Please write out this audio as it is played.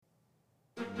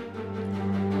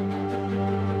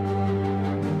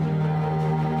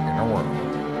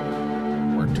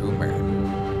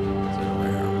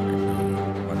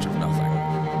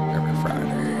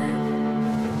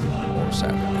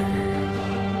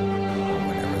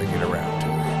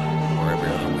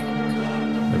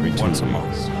Every once a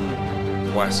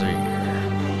month, twice a year,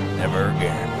 never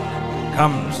again,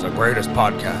 comes the greatest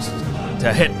podcast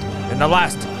to hit in the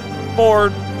last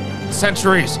 4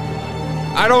 centuries.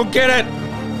 I don't get it.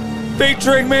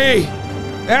 Featuring me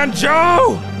and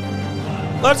Joe.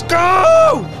 Let's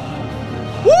go!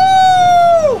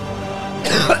 Woo!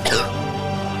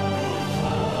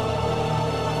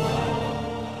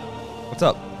 What's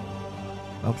up?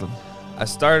 Nothing. I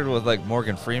started with like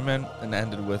Morgan Freeman and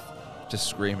ended with just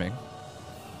screaming.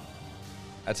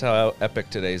 That's how epic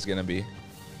today's gonna be.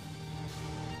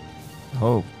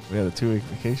 Oh, we had a 2-week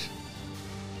vacation.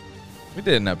 We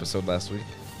did an episode last week.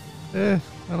 I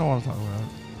don't want to talk about it.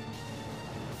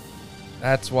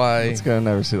 That's why. It's gonna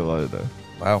never see the light of day.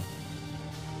 Wow.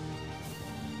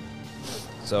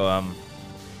 So,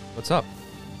 what's up?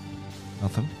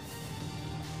 Nothing.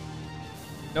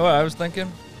 You know what I was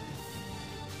thinking?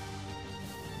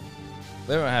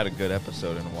 They haven't had a good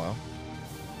episode in a while.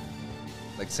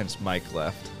 Like since Mike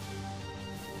left.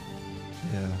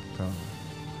 Yeah, probably.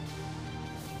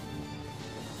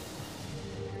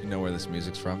 You know where this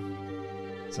music's from?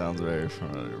 Sounds very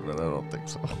familiar, but I don't think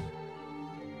so.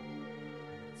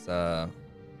 It's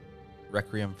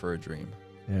Requiem for a Dream.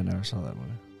 Yeah, I never saw that movie.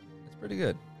 It's pretty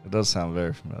good. It does sound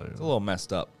very familiar. It's a little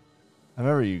messed up. I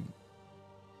remember you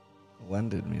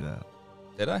lended me that.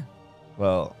 Did I?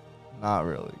 Well, not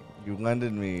really. You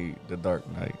lended me The Dark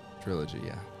Knight. Trilogy,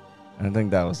 yeah. And I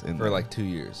think that was in For there. like 2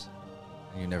 years.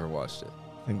 And you never watched it.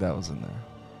 I think that was in there.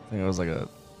 I think it was like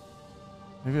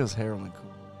maybe it was Harold and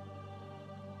Kumar.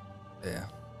 Yeah.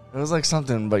 It was like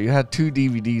something, but you had 2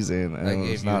 DVDs in, and I it was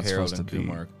gave you not Harold supposed and to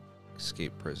Kumar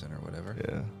Escape Prison or whatever. be.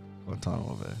 Yeah,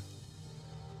 Guantanamo Bay.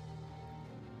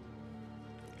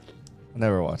 I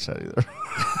never watched that either.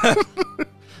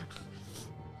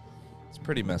 It's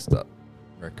pretty messed up.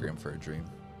 Requiem for a Dream.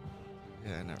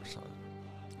 Yeah, I never saw it.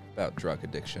 About drug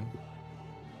addiction.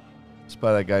 It's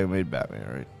by that guy who made Batman,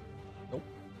 right? Nope.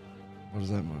 What is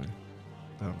that movie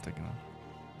that I'm thinking of?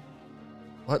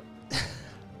 What?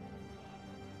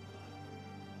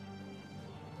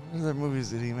 What other movies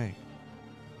did he make?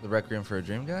 The Requiem for a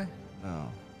Dream guy?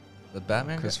 No. The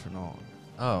Batman guy? Christopher Nolan.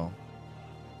 Oh.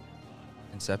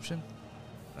 Inception?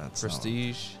 That's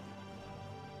Prestige?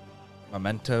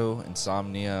 Memento?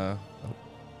 Insomnia?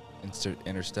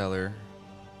 Interstellar?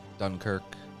 Dunkirk?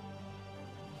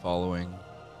 Following?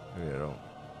 Maybe I don't.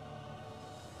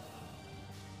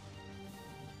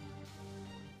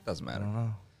 Doesn't I matter. don't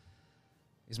know.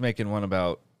 He's making one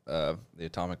about the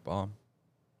atomic bomb.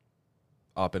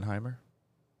 Oppenheimer.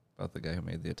 About the guy who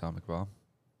made the atomic bomb.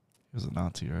 He was a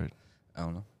Nazi, right? I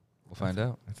don't know. We'll find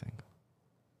out. I think.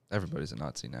 Everybody's a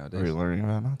Nazi nowadays. Are you learning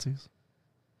about Nazis?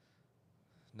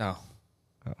 No.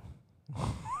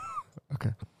 Oh.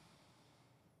 Okay.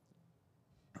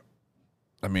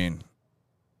 I mean,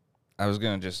 I was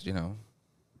going to just,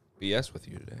 BS with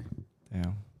you today.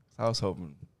 Damn. I was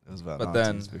hoping it was about But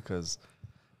Nazis then- because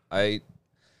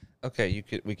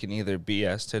We can either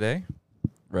BS today,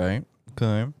 right?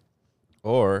 Okay.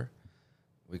 Or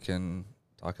we can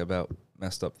talk about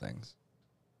messed up things.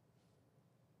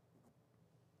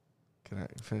 Can I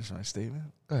finish my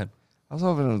statement? Go ahead. I was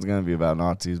hoping it was going to be about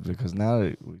Nazis because now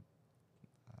that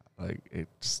it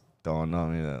just dawned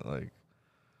on me that, like,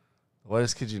 The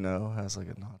Whitest Kid You Know has, like,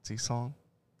 a Nazi song.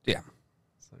 Yeah.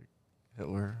 It's like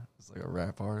Hitler is, like, a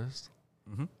rap artist.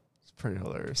 Mm-hmm. It's pretty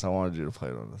hilarious. I wanted you to play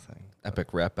it on the thing.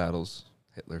 Epic rap battles.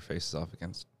 Hitler faces off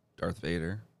against Darth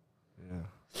Vader. Yeah.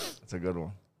 It's a good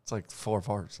one. It's like 4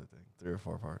 parts, I think. 3 or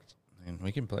 4 parts. And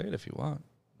we can play it if you want.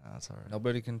 Nah, that's all right.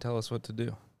 Nobody can tell us what to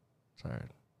do. It's all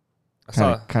right. I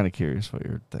saw. Kind of curious what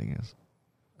your thing is.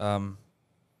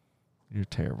 Your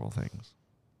terrible things.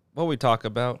 What we talk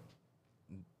about,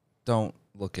 don't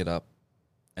look it up.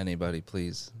 Anybody,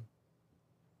 please.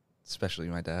 Especially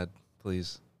my dad,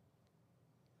 please.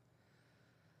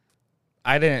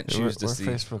 I didn't choose to we're see.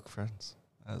 Facebook friends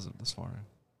as of this morning.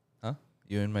 Huh?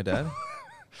 You and my dad?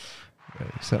 Yeah,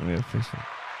 you sent me a Facebook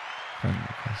friend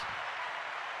request.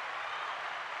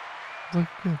 I was like,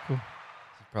 yeah, cool.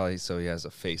 Probably so he has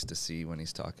a face to see when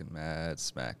he's talking mad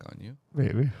smack on you.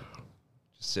 Maybe.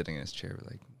 Just sitting in his chair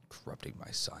like, corrupting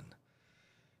my son.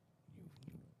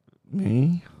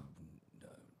 Me?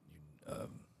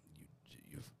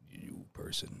 You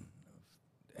person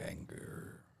of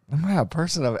anger. I'm not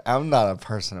a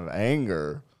person of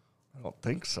anger. I don't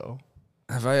think so.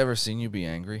 Have I ever seen you be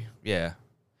angry? Yeah.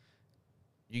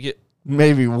 You get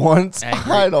Maybe once.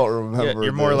 angry. I don't remember.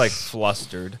 You're more this. like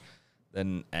flustered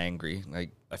than angry.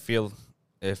 Like I feel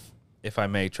if I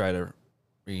may try to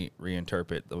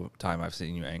reinterpret the time I've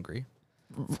seen you angry.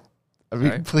 I mean,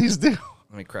 right? please do.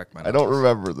 Let me crack my I don't knuckles.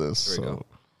 remember this. There we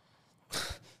So.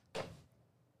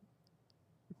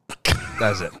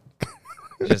 That's it.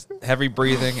 Just heavy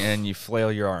breathing and you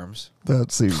flail your arms.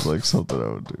 That seems like something I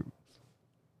would do.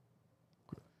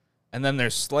 And then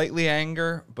there's slightly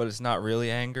anger, but it's not really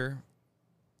anger.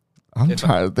 I'm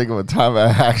trying to think of a time I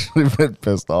actually been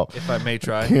pissed off. If I may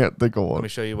try. I can't think of one. Let me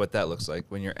show you what that looks like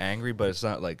when you're angry, but it's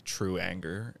not like true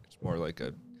anger. It's more like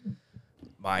a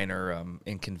minor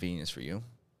inconvenience for you.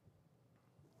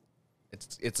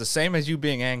 It's the same as you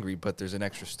being angry, but there's an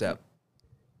extra step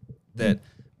that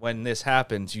when this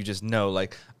happens, you just know,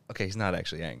 like, okay, he's not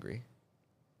actually angry.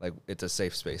 Like, it's a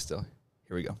safe space still.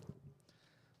 Here we go.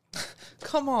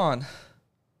 Come on.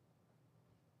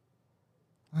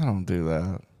 I don't do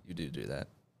that. You do that.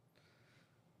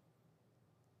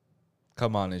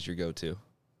 Come on is your go-to.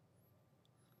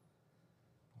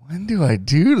 When do I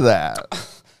do that?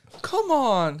 Come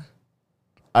on.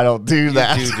 I don't do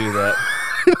that. You do that.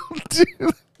 I don't do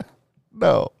that.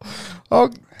 No.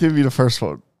 I'll give you the first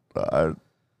one. The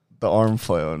arm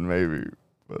flailing, maybe.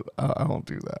 But I don't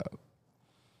do that.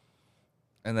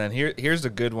 And then here's a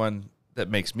good one that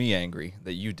makes me angry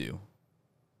that you do.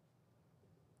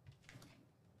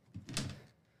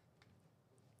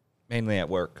 Mainly at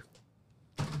work.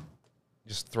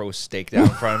 Just throw a steak down in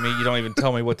front of me. You don't even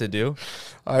tell me what to do.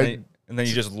 And then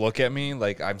you just look at me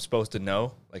like I'm supposed to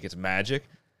know, like it's magic.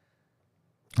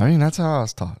 I mean, that's how I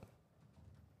was taught.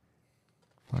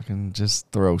 Fucking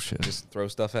just throw shit. Just throw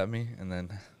stuff at me and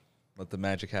then let the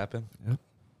magic happen. Yep.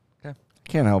 Okay.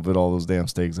 Can't help it. All those damn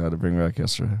steaks I had to bring back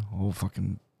yesterday. A whole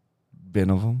fucking bin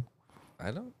of them.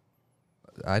 I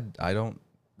don't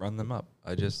run them up.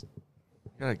 I just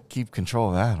gotta keep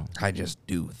control of Adam. I just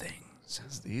do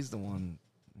things. He's the one,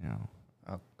 you know.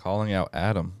 Calling out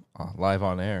Adam live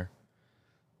on air.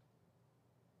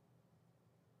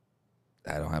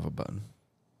 I don't have a button.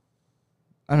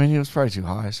 I mean, he was probably too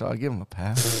high, so I'll give him a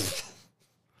pass.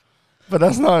 But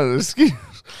that's not an excuse.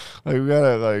 Like, we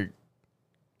gotta, like...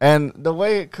 And the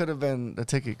way it could have been, the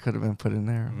ticket could have been put in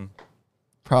there,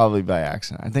 probably by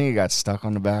accident. I think it got stuck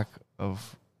on the back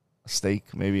of a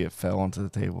steak. Maybe it fell onto the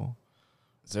table.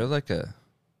 Is there like a...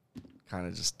 Kind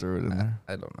of just threw it in there.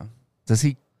 I don't know. Does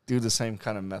he do the same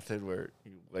kind of method where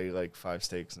you weigh like 5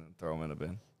 steaks and throw them in a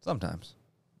bin? Sometimes.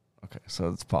 Okay, so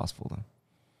it's possible then.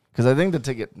 Because I think the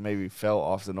ticket maybe fell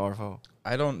off the Nsfw.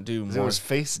 I don't do more. It was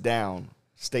face down,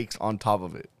 steaks on top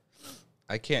of it.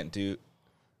 I can't do...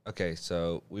 Okay,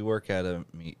 so we work at a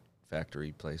meat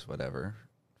factory place, whatever.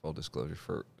 Full disclosure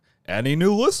for any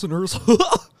new listeners.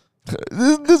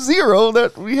 The 0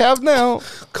 that we have now.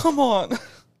 Come on.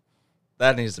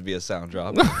 That needs to be a sound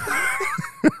drop.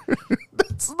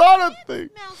 That's not a thing.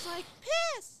 Smells like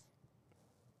piss.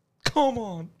 Come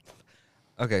on.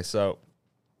 Okay, so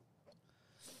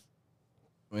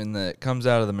when it comes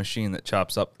out of the machine that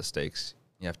chops up the steaks,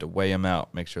 you have to weigh them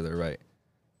out, make sure they're right.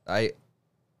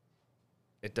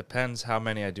 It depends how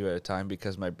many I do at a time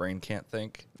because my brain can't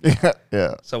think.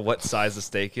 Yeah. So what size the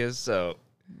steak is. So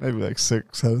maybe like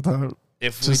 6 at a time.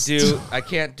 If we do, I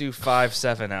can't do 5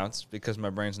 7-ounce because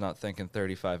my brain's not thinking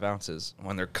 35 ounces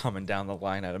when they're coming down the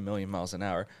line at 1,000,000 miles an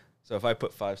hour. So if I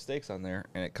put 5 steaks on there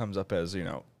and it comes up as,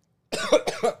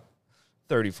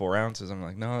 34 ounces, I'm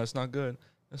like, no, that's not good.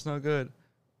 That's not good.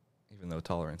 Even though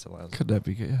tolerance allows it. Could that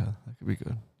be good? Yeah, that could be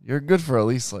good. You're good for at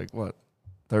least like what,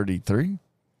 33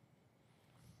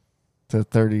 to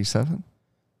 37?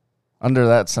 Under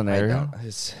that scenario?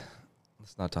 Let's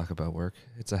not talk about work.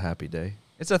 It's a happy day.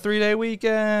 It's a 3-day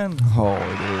weekend. Oh,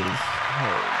 it is.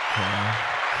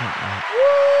 Okay.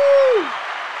 Woo!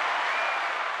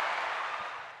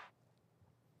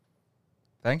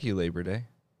 Thank you, Labor Day.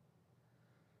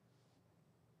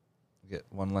 We get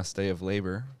one less day of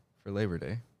labor for Labor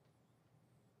Day.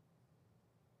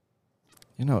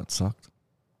 You know, it sucked.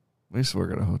 We used to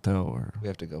work at a hotel where We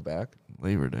have to go back.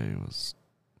 Labor Day was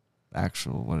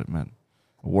actual what it meant.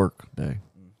 A work day.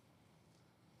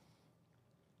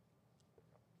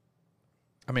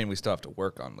 I mean, we still have to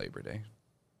work on Labor Day.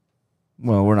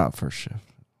 Well, we're not first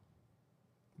shift.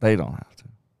 They don't have to.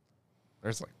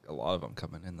 There's like a lot of them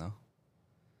coming in, though.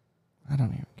 I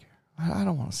don't even care. I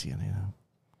don't want to see any of them.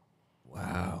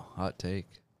 Wow. Hot take.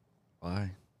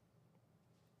 Why?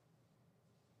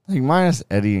 Like, minus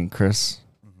Eddie and Chris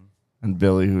and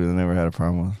Billy, who they never had a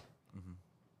problem with.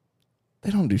 They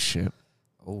don't do shit.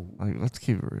 Oh. Like, let's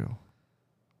keep it real.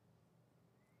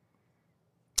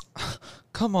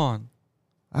 Come on.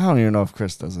 I don't even know if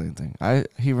Chris does anything.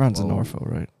 He runs a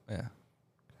Nsfw, right? Yeah.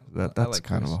 That's like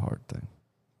kind Chris. of a hard thing.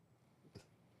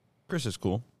 Chris is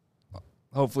cool.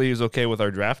 Hopefully he's okay with our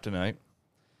draft tonight.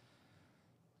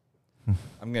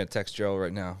 I'm going to text Joe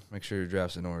right now. Make sure your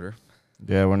draft's in order.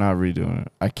 Yeah, we're not redoing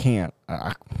it. I can't.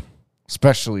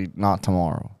 Especially not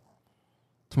tomorrow.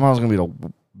 Tomorrow's going to be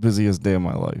the busiest day of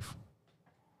my life.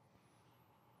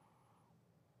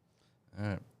 All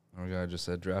right. Our guy just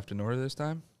said draft in order this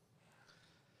time.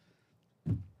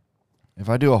 If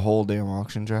I do a whole damn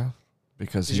auction draft,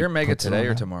 because is your mega today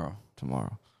or tomorrow?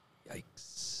 Tomorrow.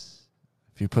 Yikes.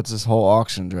 If he puts this whole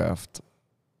auction draft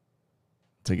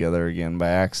together again by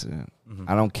accident,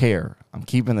 I don't care. I'm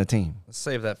keeping the team. Let's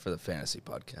save that for the fantasy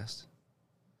podcast.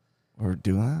 We're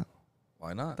doing that?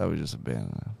 Why not? That we just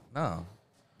abandoned that. No.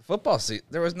 The football season,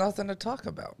 there was nothing to talk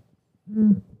about.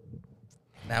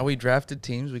 Now we drafted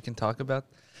teams. We can talk about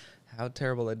how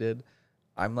terrible I did.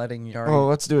 I'm letting Yari. Oh,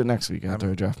 let's do it next week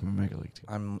after I draft my Mega League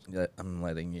team. I'm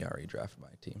letting Yari draft my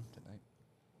team tonight.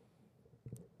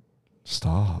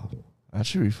 Stop. That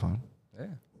should be fun. Yeah.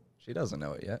 She doesn't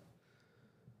know it yet.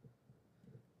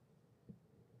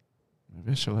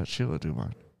 Maybe I should let Sheila do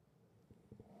mine.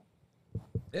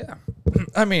 Yeah.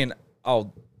 I mean,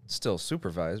 I'll still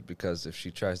supervise because if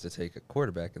she tries to take a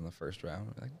quarterback in the first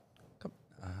round, like, come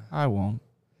I won't.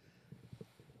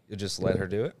 You'll just let her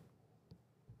do it?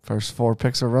 First 4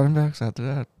 picks are running backs. After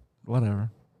that,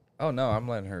 whatever. Oh, no, I'm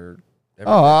letting her.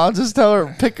 I'll just tell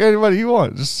her, pick anybody you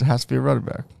want. It just has to be a running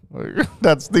back. Like,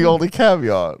 that's the only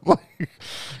caveat. Like,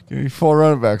 give me 4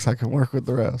 running backs. I can work with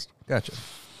the rest. Gotcha.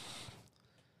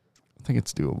 I think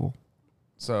it's doable.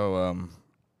 So,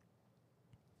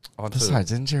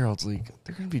 besides, in Gerald's league,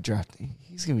 they're going to be drafting.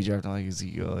 He's going to be drafting like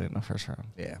Ezekiel in the first round.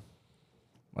 Yeah.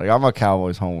 Like, I'm a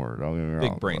Cowboys homer. Don't get me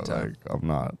wrong. Big brain time. Like, I'm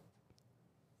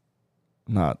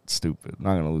not stupid. I'm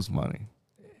not going to lose money.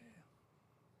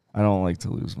 I don't like to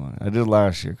lose money. I did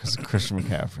last year because of Christian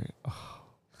McCaffrey. Oh,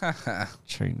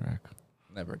 train wreck.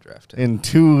 Never draft him. In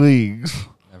 2 leagues.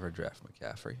 Never draft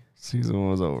McCaffrey. Season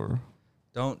was over.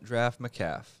 Don't draft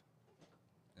McCaff.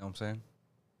 You know what I'm saying?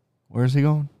 Where's he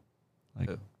going? Like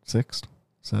Who? 6th?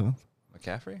 7th?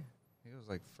 McCaffrey? He was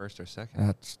like 1st or 2nd.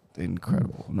 That's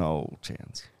incredible. No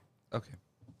chance. Okay.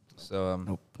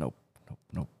 So, Nope.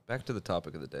 back to the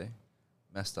topic of the day.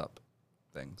 Messed up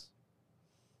things.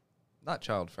 Not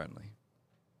child friendly.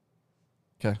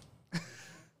 Okay.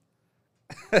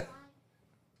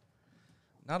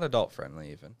 Not adult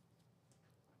friendly even.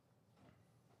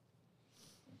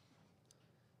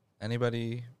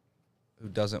 Anybody who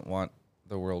doesn't want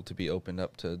the world to be opened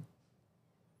up to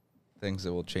things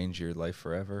that will change your life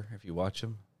forever if you watch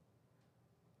them,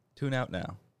 tune out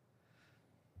now.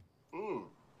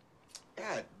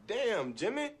 God damn,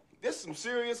 Jimmy. This some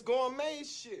serious gourmet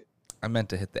shit. I meant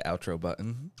to hit the outro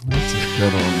button. That's a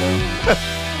good one, though.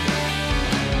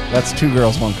 That's 2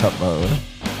 girls, 1 cup, by the way.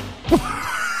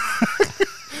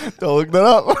 Don't look that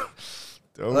up.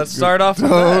 Let's start off with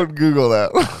Don't Google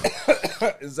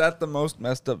that. Is that the most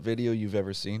messed up video you've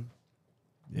ever seen?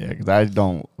 Yeah, because I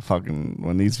don't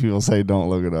when these people say don't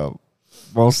look it up,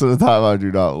 most of the time I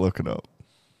do not look it up.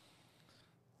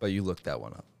 But you looked that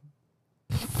one up.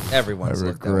 Everyone's I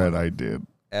looked that one regret up. I did.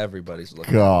 Everybody's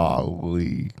looking.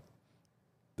 Golly.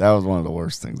 That was one of the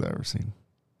worst things I've ever seen.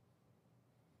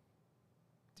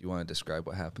 Do you want to describe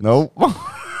what happened? Nope.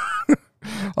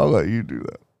 I'll let you do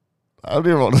that. I don't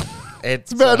even want to.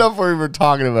 It's bad enough we're even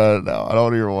talking about it now. I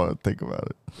don't even want to think about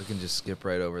it. We can just skip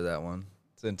right over that one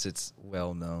since it's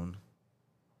well known.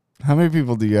 How many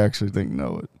people do you actually think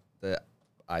know it? That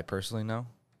I personally know?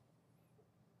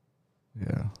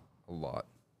 Yeah. A lot.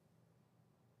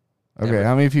 Okay,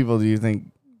 how many people do you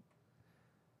think?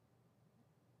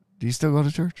 Do you still go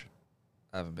to church?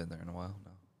 I haven't been there in a while,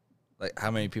 no. Like,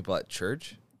 how many people at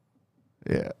church?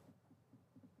 Yeah.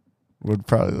 Would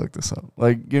probably look this up.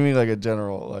 Like, give me like a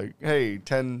general, like, hey,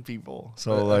 10 people.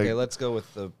 So, okay, like, let's go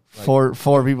with the... Like,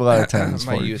 four people out of 10 is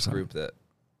my 40%. youth group that...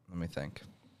 Let me think.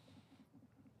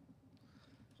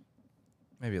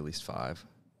 Maybe at least 5.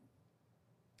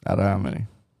 Out of how many?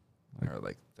 Or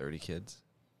like 30 kids.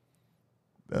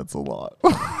 That's a lot.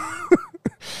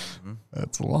 Mm-hmm.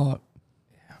 That's a lot.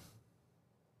 Yeah.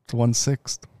 It's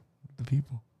 1/6 of the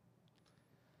people.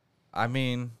 I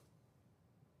mean...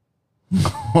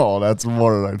 Oh, that's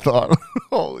more than I thought.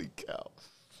 Holy cow.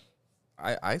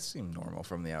 I seem normal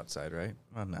from the outside, right?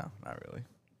 Well, no, not really.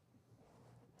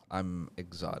 I'm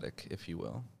exotic, if you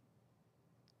will.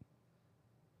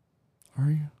 Are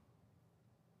you?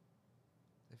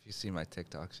 If you see my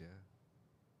TikToks,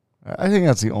 yeah. I think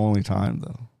that's the only time,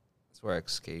 though. That's where I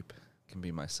escape, can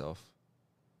be myself.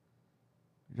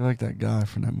 You're like that guy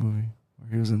from that movie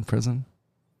where he was in prison.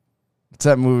 It's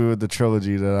that movie with the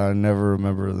trilogy that I never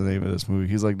remember the name of this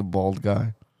movie. He's like the bald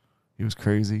guy. He was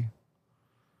crazy.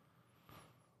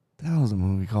 That was a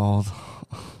movie called.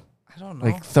 I don't know.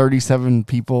 Like 37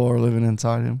 people are living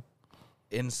inside him.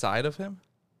 Inside of him?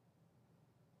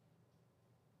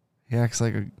 He acts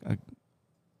like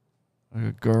Like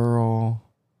a girl.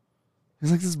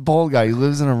 He's like this bald guy. He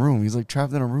lives in a room. He's like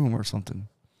trapped in a room or something.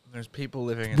 There's people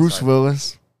living Bruce inside.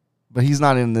 Willis. But he's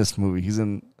not in this movie. He's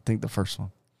in, I think, the first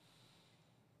one.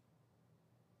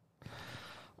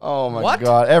 Oh, my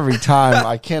God. Every time.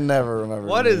 I can never remember.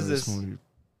 What is this? Movie.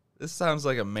 This sounds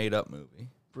like a made-up movie.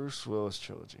 Bruce Willis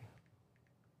trilogy.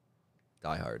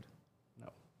 Die Hard. No.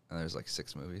 And there's like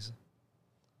 6 movies.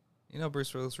 You know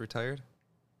Bruce Willis retired?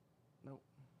 Nope.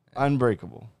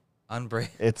 Unbreakable.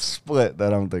 It's Split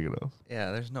that I'm thinking of.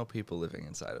 Yeah, there's no people living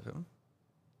inside of him.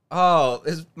 Oh,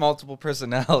 there's multiple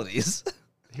personalities.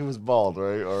 He was bald,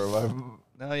 right? Or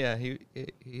No, yeah,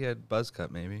 he had buzz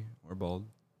cut maybe or bald.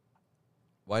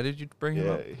 Why did you bring him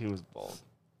up? Yeah, he was bald.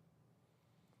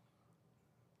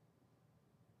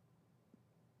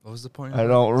 What was the point? I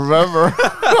don't remember.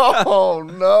 Oh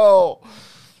no!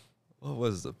 What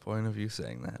was the point of you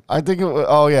saying that? I think it was.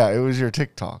 Oh yeah, it was your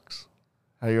TikToks.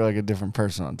 How you're like a different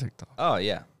person on TikTok. Oh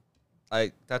yeah,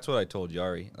 that's what I told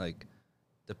Yari. Like,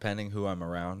 depending who I'm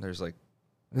around, there's like.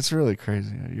 It's really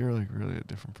crazy. You're like really a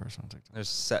different person on TikTok. There's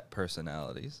set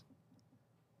personalities.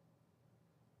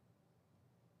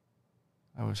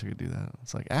 I wish I could do that.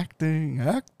 It's like acting.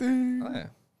 Oh yeah.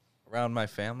 Around my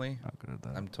family, not good at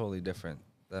that. I'm totally different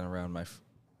than around my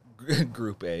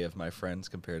group A of my friends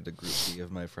compared to group B of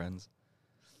my friends.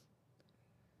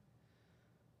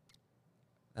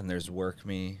 Then there's work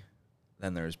me.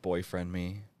 Then there's boyfriend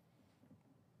me.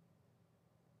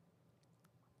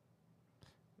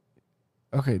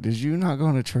 Okay, did you not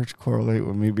going to church correlate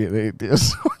with me being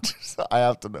atheist? I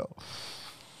have to know.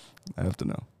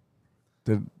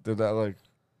 Did that like?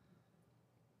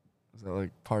 Is that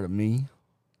like part of me?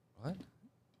 What?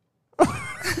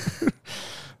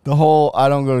 The whole I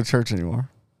don't go to church anymore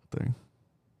thing.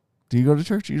 Do you go to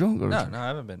church? You don't go to church? No, I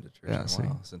haven't been to church in a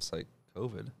while since like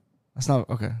COVID. That's not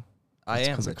okay. I That's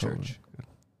am 'cause the of COVID. church. Good.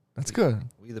 That's good.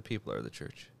 We the people are the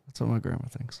church. That's what my grandma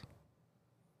thinks.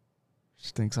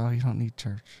 She thinks, oh, you don't need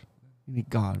church. You need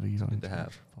God, but you don't need to church.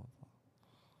 have.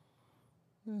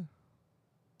 Yeah.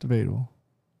 Debatable.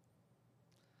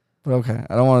 But okay,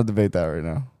 I don't want to debate that right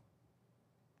now.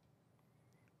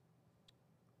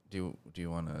 Do you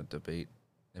want to debate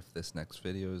if this next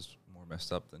video is more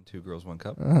messed up than 2 Girls, 1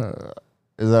 Cup?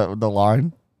 Is that the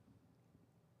line?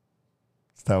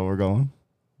 Is that where we're going?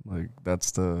 Like,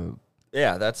 that's the...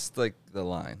 Yeah, that's like the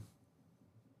line.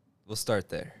 We'll start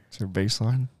there. It's your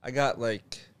baseline? I got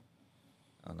like,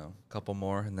 I don't know, a couple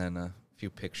more and then a few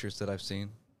pictures that I've seen.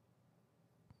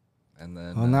 And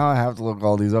then... Well, now I have to look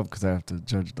all these up because I have to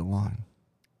judge the line.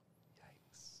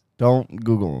 Yikes. Don't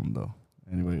Google them, though.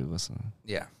 Anybody listening?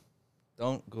 Yeah.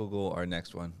 Don't Google our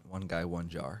next one. One guy, one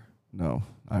jar. No,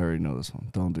 I already know this one.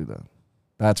 Don't do that.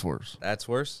 That's worse. That's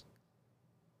worse?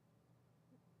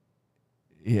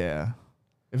 Yeah.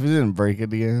 If it didn't break at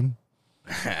the end,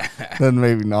 then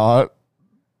maybe not.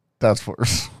 That's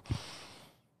worse.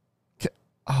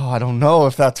 Oh, I don't know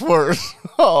if that's worse.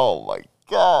 Oh, my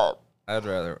God. I'd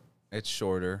rather... It's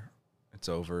shorter. It's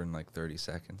over in like 30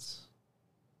 seconds.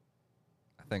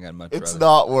 I think I'd much rather... It's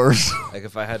not worse. Like,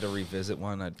 if I had to revisit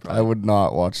one, I'd probably... I would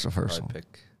not watch the first one.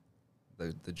 pick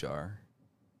the jar.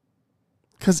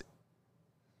 Because...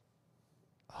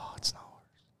 Oh, it's not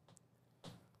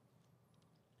worse.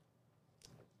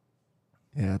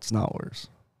 Yeah, it's not worse.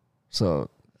 So...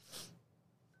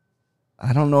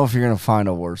 I don't know if you're going to find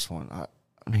a worse one. I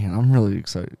mean, I'm really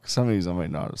excited. Some of these I might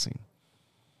not have seen.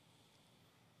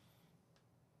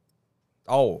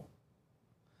 Oh.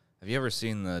 Have you ever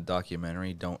seen the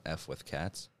documentary Don't F with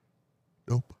Cats?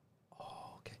 Nope.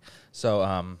 Oh, okay.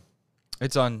 So,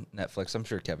 it's on Netflix. I'm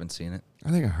sure Kevin's seen it. I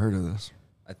think I heard of this.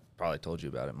 I probably told you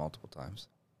about it multiple times.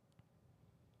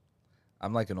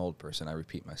 I'm like an old person. I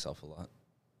repeat myself a lot.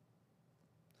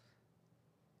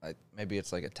 Maybe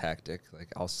it's like a tactic. Like,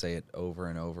 I'll say it over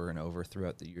and over and over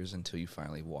throughout the years until you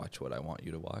finally watch what I want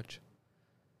you to watch.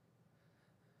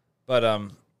 But,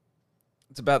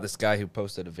 it's about this guy who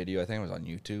posted a video, I think it was on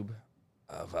YouTube,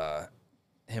 of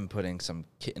him putting some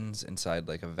kittens inside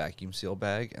like a vacuum seal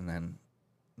bag and then,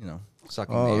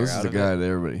 sucking the air out of it. Oh, this is the guy that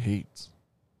everybody hates,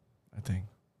 I think.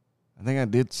 I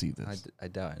did see this. I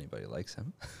doubt anybody likes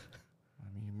him. I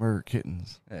mean, you murder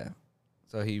kittens. Yeah.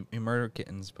 So he murdered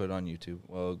kittens, put it on YouTube.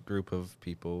 Well, a group of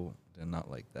people did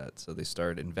not like that, so they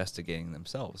started investigating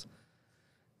themselves.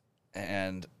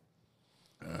 And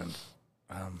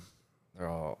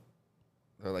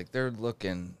they're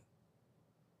looking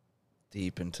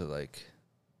deep into like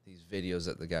these videos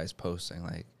that the guy's posting,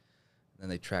 like, and then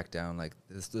they track down like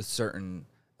this certain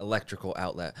electrical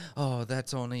outlet. Oh,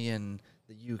 that's only in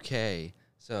the UK,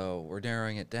 so we're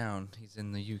narrowing it down. He's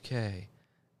in the UK.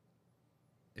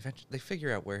 Eventually, they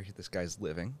figure out where this guy's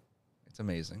living. It's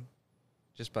amazing.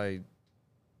 Just by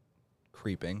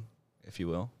creeping, if you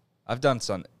will. I've done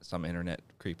some internet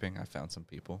creeping. I found some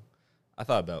people. I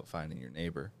thought about finding your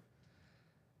neighbor.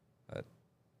 But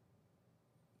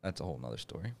that's a whole nother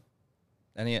story.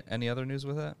 Any other news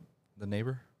with that? The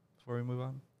neighbor? Before we move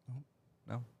on?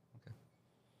 No?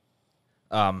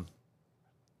 Okay.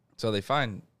 So they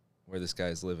find where this guy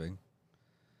is living.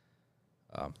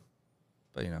 But,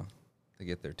 they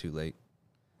get there too late.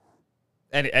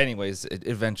 Anyways,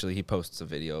 eventually he posts a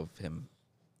video of him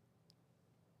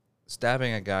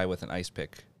stabbing a guy with an ice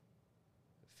pick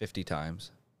 50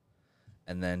 times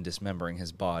and then dismembering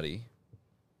his body.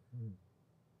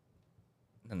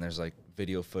 And there's, like,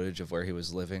 video footage of where he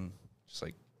was living. Just,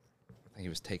 like, I think he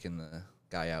was taking the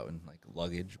guy out in, like,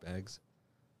 luggage bags.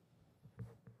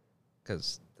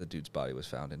 Because the dude's body was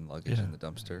found in luggage in the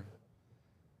dumpster.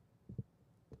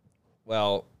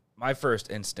 Well, my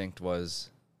first instinct was,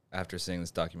 after seeing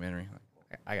this documentary,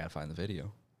 I gotta find the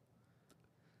video.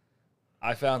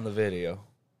 I found the video.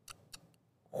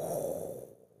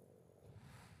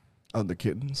 Of the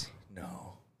kittens?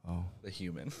 No. Oh. The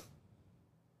human.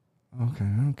 Okay,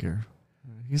 I don't care.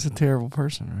 He's a terrible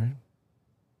person, right?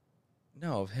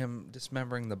 No, of him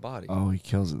dismembering the body. Oh, he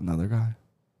kills another guy?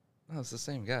 No, it's the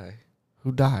same guy.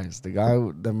 Who dies? The guy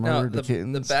that murdered the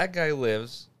kittens? The bad guy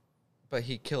lives, but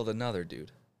he killed another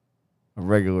dude. A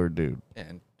regular dude.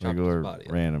 And chopped Regular his body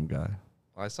up. random guy.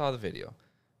 Well, I saw the video,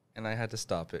 and I had to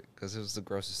stop it because it was the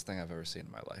grossest thing I've ever seen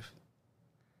in my life.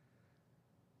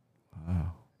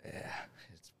 Wow. Yeah.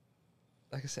 It's,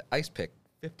 like I said, ice pick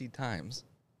 50 times.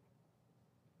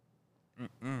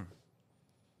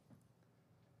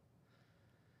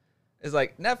 It's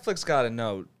like, Netflix got to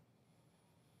know.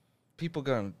 People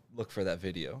going to look for that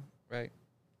video, right?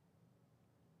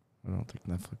 I don't think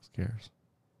Netflix cares.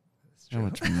 That's true. How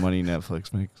much money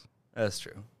Netflix makes? That's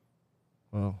true.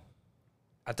 Well,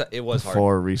 I thought it was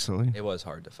before hard. recently. It was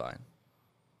hard to find.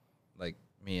 Like,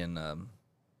 me and a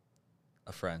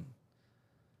friend,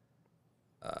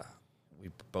 we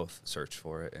both searched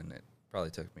for it, and it probably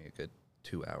took me a good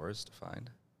 2 hours to find.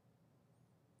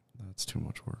 That's too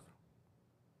much work.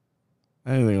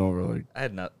 Anything over like I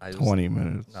 20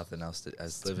 minutes. Nothing else to. I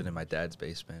was living in my dad's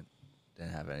basement.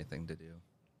 Didn't have anything to do.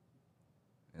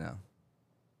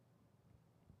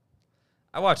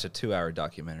 I watched a 2-hour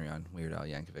documentary on Weird Al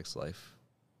Yankovic's life.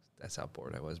 That's how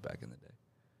bored I was back in the day.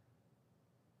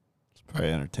 It's probably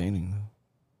entertaining, though.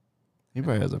 He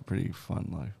probably has a pretty fun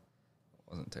life.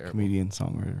 Wasn't terrible. Comedian,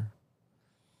 songwriter.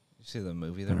 You see the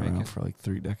movie they're Been around making? for like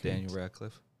 3 decades. Daniel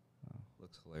Radcliffe. Oh.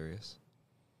 Looks hilarious.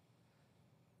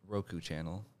 Roku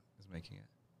channel is making it.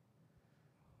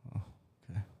 Oh,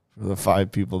 okay. For the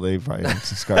 5 people, they probably aren't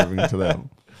subscribing to them.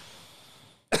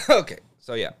 Okay,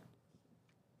 so yeah.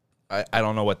 I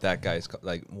don't know what that guy's called.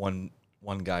 Like one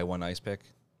guy, one ice pick,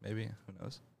 maybe. Who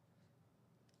knows?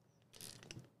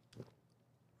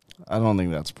 I don't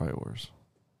think that's probably worse.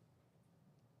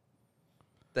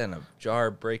 Then a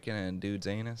jar breaking in a dude's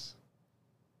anus.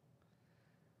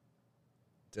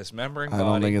 Dismembering body. I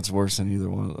don't think it's worse than either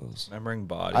one of those. Dismembering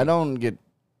body. I don't get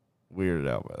weirded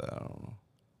out by that. I don't know.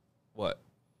 What?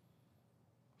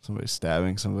 Somebody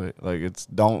stabbing somebody. Like,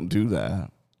 don't do that.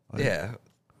 Like, Yeah.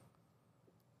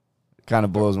 It kind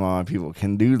of blows my mind people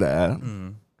can do that.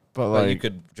 Mm. But, But like, you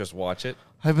could just watch it.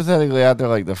 hypothetically, out there,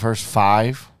 like, the first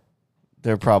 5,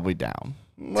 they're probably down.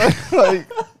 Like,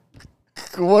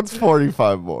 what's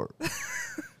 45 more?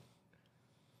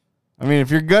 I mean,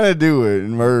 if you're going to do it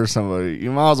and murder somebody,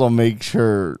 you might as well make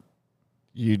sure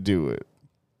you do it.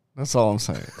 That's all I'm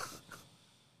saying.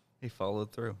 He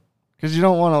followed through. Because you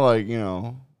don't want to, like,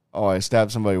 I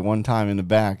stabbed somebody one time in the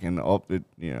back and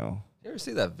You ever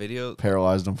see that video?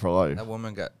 paralyzed them for life. That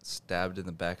woman got stabbed in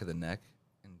the back of the neck,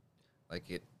 and like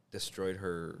it destroyed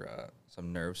her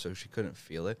some nerves, so she couldn't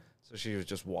feel it. So she was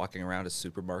just walking around a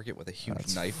supermarket with a huge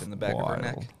That's knife in the back of her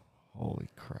neck. Holy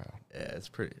crap. Yeah, it's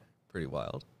pretty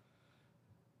wild.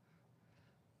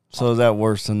 So is that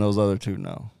worse than those other 2?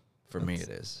 No. For me, it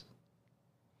is.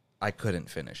 I couldn't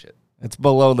finish it. It's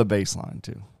below the baseline,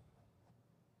 too.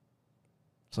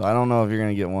 So I don't know if you're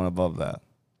going to get one above that.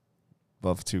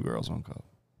 Above 2 girls, 1 cup.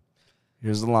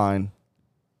 Here's the line.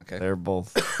 Okay. They're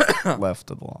both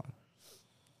left of the line.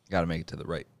 Got to make it to the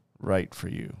right. Right for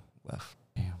you. Left.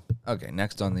 Damn. Okay,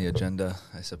 next on the agenda,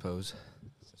 I suppose,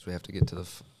 since we have to get to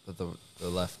the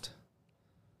left,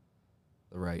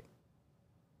 the right.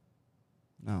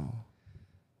 No.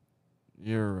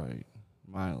 You're right.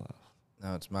 My left.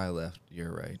 No, it's my left.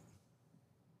 You're right.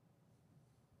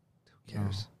 Who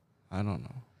cares? I don't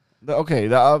know. Okay,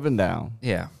 the up and down.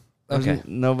 Yeah. There's Okay.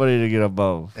 nobody to get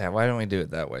above. Yeah, why don't we do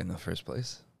it that way in the first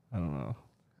place? I don't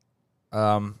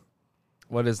know.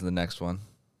 What is the next one?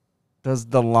 Does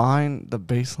the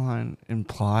baseline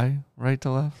imply right to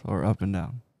left or up and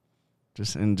down?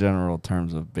 Just in general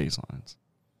terms of baselines.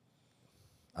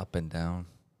 Up and down.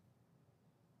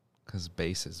 Because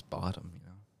base is bottom, you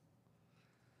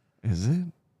know. Is it?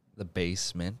 The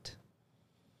basement.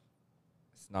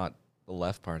 It's not the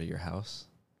left part of your house.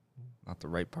 Not the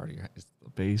right part of your house. It's the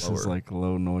Bass lower. is like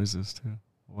low noises too.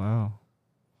 Wow.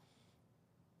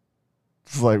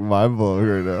 It's like mind blowing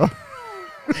right now.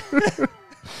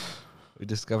 We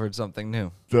discovered something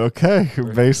new. Okay.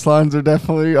 Bass lines are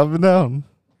definitely up and down.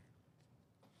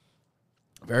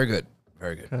 Very good.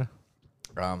 Very good. Okay.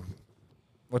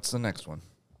 What's the next one?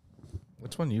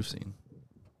 Which one you've seen?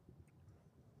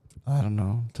 I don't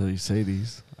know until you say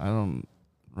these. I don't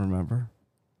remember.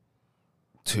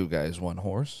 2 guys, 1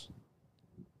 horse.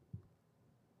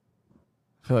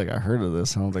 I feel like I heard of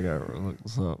this. I don't think I ever looked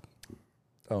this up.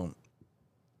 Don't.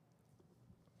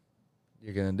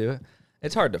 You're going to do it?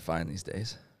 It's hard to find these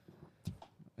days.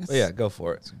 But yeah, go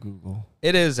for it. It's Google.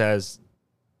 It is as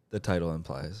the title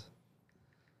implies.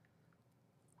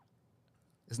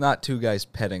 It's not 2 guys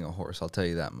petting a horse, I'll tell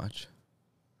you that much.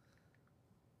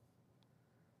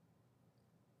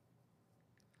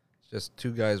 It's just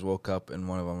 2 guys woke up and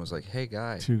one of them was like, hey,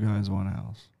 guy. 2 guys, 1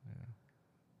 house. Yeah.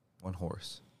 1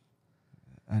 horse.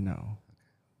 I know.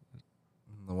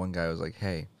 And the one guy was like,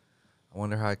 hey, I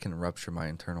wonder how I can rupture my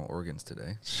internal organs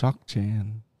today.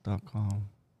 Shockjan.com.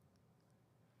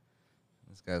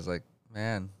 This guy's like,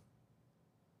 man,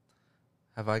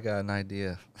 have I got an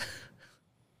idea?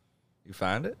 You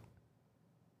found it?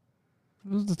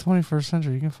 It was the 21st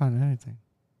century. You can find anything.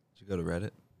 Did you go to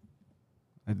Reddit?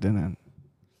 I didn't.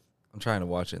 I'm trying to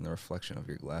watch it in the reflection of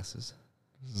your glasses.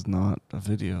 This is not a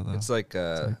video, though. It's like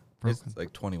broken. it's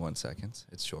like 21 seconds.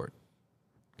 It's short.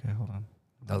 Okay, hold on.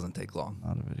 Doesn't take long.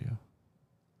 Not a video.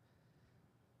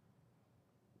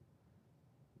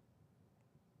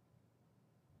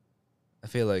 I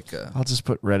feel like I'll just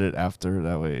put Reddit after.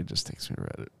 That way it just takes me to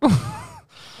Reddit.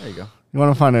 there you go. You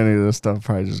want to find any of this stuff,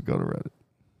 probably just go to Reddit.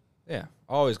 Yeah,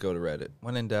 always go to Reddit.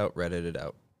 When in doubt, Reddit it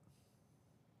out.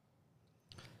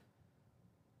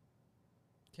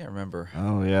 Can't remember.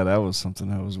 Oh, yeah, that was something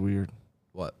that was weird.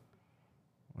 What?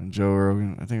 When Joe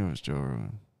Rogan, I think it was Joe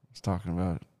Rogan, was talking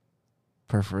about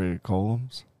perforated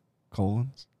colons.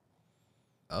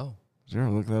 Oh, Did you ever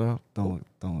look that up? Don't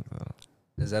look that up.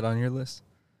 is that on your list?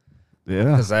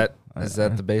 Yeah. Is that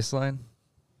the baseline?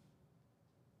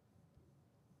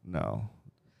 No.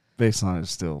 Baseline is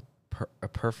still, I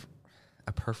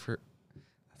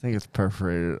think it's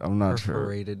perforated. I'm not sure.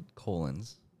 perforated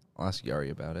colons. I'll ask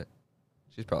Yari about it.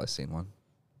 She's probably seen one.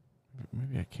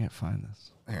 Maybe I can't find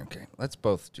this. Okay, let's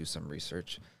both do some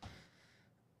research.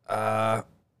 You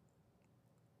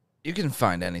can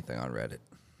find anything on Reddit.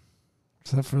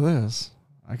 Except for this.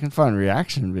 I can find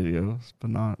reaction videos, but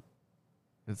not.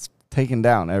 It's taken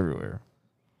down everywhere.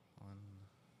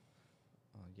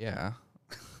 Yeah,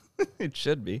 it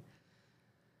should be.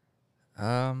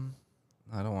 I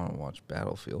don't want to watch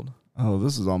Battlefield. Oh,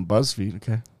 this is on BuzzFeed.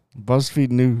 Okay.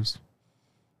 BuzzFeed News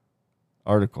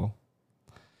article.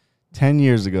 10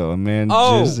 years ago, a man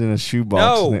jizzed in a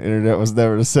shoebox and the internet was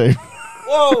never the same.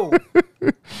 Whoa!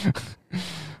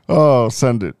 Oh,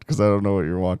 send it, because I don't know what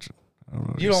you're watching. I don't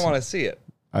know what You don't want to see it.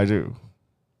 I do.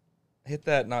 Hit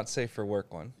that not safe for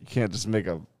work one. You can't just make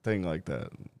a thing like that.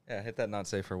 Yeah, hit that not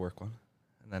safe for work one.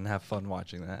 And then have fun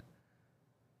watching that.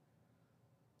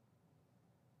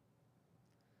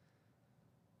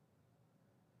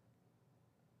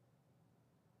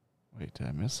 Wait, did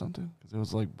I miss something? Because it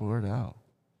was like blurred out.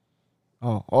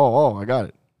 Oh, I got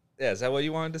it. Yeah, is that what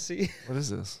you wanted to see? What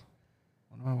is this?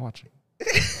 What am I watching?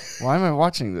 Why am I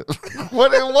watching this?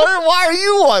 Why are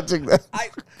you watching this?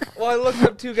 I looked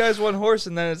up 2 guys, 1 horse,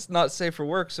 and then it's not safe for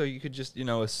work, so you could just,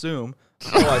 assume,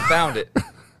 oh, I found it.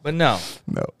 But no.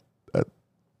 No. That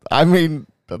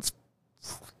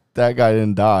guy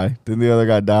didn't die. Didn't the other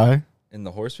guy die? In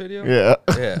the horse video? Yeah.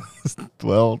 Yeah.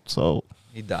 Well, so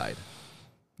He died.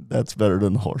 that's better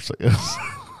than the horse, I guess.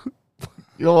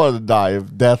 You don't want to die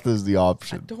if death is the I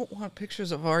option. don't want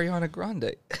pictures of Ariana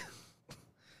Grande.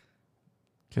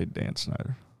 Okay, Dan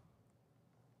Snyder.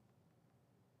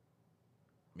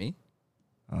 Me?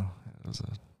 Oh, it was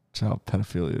a child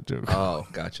pedophilia joke. Oh,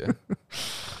 gotcha.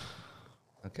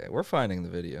 Okay, we're finding the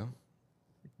video.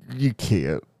 You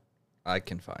can't. I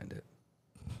can find it.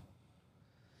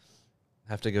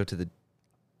 Have to go to the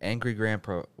Angry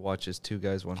Grandpa watches 2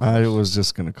 guys, 1 horse. I was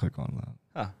just going to click on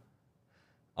that. Huh.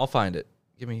 I'll find it.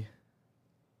 Give me.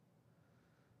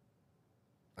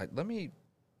 Let me.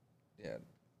 Yeah.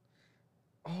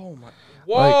 Oh my.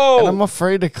 Whoa! And I'm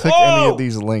afraid to click any of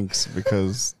these links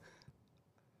because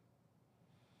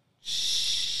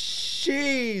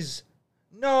Jeez.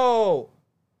 No.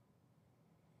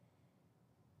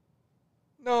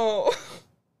 No.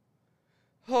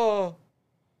 Oh.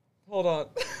 Hold on.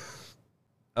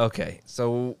 Okay,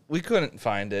 so we couldn't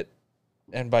find it.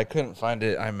 And by couldn't find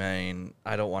it, I mean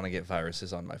I don't want to get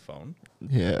viruses on my phone.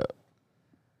 Yeah.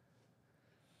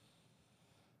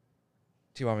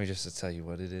 Do you want me just to tell you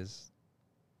what it is?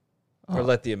 Or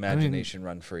let the imagination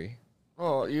run free?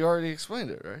 Oh, you already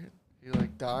explained it, right? He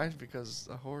like died because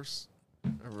a horse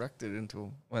erected into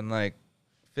him. When like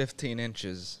 15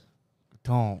 inches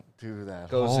Don't do that.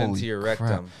 goes Holy into your rectum.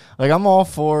 crap. Like I'm all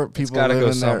for people gotta go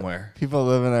living somewhere. People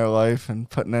living their life and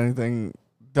putting anything.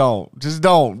 Don't. Just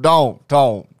don't.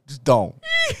 Just don't.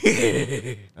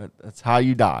 That's how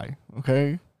you die.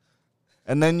 Okay.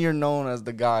 And then you're known as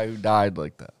the guy who died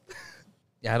like that.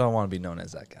 Yeah, I don't want to be known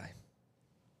as that guy.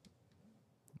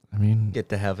 I mean, Get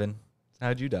to heaven.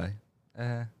 How'd you die?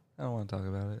 I don't want to talk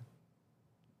about it.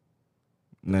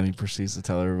 and then he proceeds to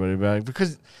tell everybody about it.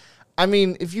 Because, I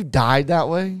mean, if you died that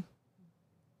way,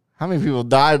 how many people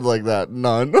died like that?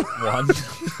 None. One.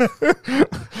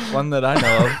 One that I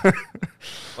know of.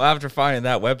 Well, after finding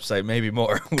that website, maybe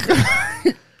more.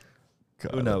 God,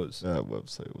 Who knows? That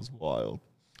website was wild.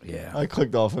 Yeah. I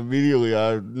clicked off immediately.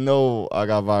 I know I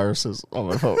got viruses on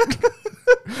my phone.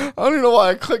 I don't even know why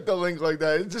I clicked a link like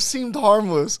that. It just seemed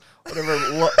harmless. Whatever.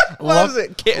 What is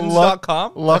it?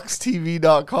 Kittens.com?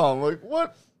 LuxTV.com. Like,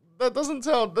 what? That doesn't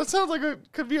sound... That sounds like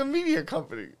it could be a media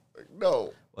company. Like,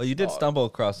 no. Well, you did stumble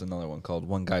across another one called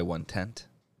One Guy, One Tent,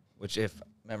 which, if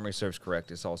memory serves correct,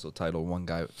 is also titled One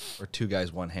Guy or Two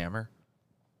Guys, One Hammer.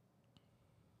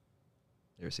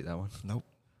 You ever see that one? Nope.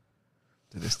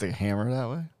 Did they stick a hammer that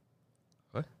way?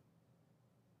 What?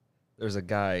 There's a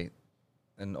guy,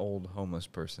 an old homeless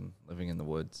person living in the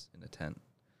woods in a tent.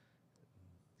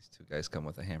 These two guys come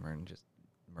with a hammer and just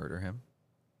murder him.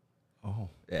 Oh.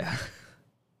 Yeah.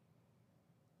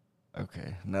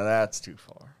 Okay. Now that's too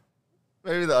far.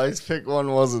 Maybe the ice pick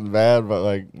one wasn't bad, but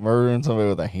like murdering somebody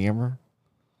with a hammer.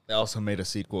 They also made a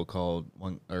sequel called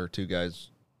Two Guys,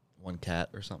 One Cat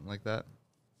or something like that.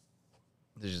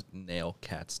 They just nail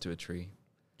cats to a tree.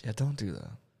 Yeah, don't do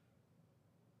that.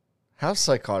 How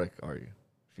psychotic are you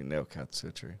if you nail cats to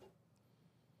a tree?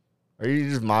 Or you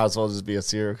just might as well just be a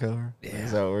serial killer? Yeah.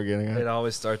 Is that what we're getting at? It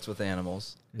always starts with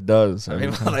animals. It does. I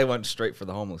mean, well, they went straight for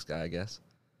the homeless guy, I guess.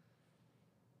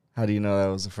 How do you know that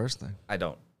was the first thing? I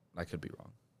don't. I could be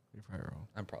wrong. You're probably wrong.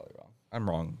 I'm probably wrong. I'm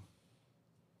wrong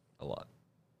a lot.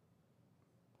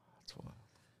 That's wild.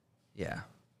 Yeah.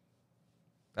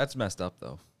 That's messed up,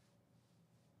 though.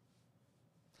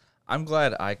 I'm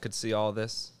glad I could see all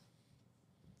this,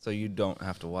 so you don't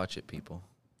have to watch it, people.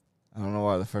 I don't know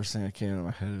why the first thing that came into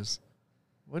my head is,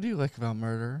 what do you like about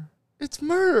murder? It's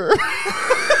murder.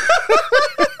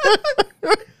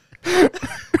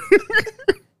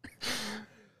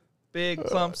 Big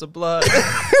clumps of blood. It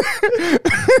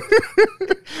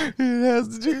has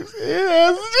the juice. It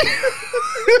has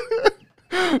the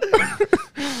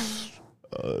juice.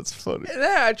 Oh, that's funny. And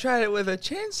then I tried it with a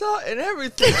chainsaw, and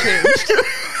everything changed.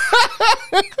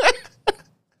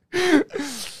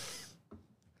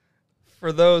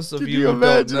 For those of Can you you who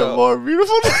imagine don't know, a more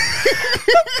beautiful day?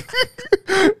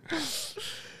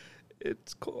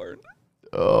 it's corn.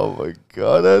 Oh my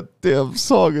god, that damn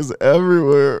song is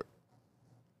everywhere.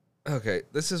 Okay,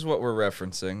 this is what we're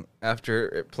referencing after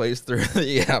it plays through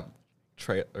the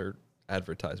trailer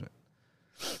advertisement.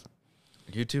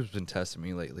 YouTube's been testing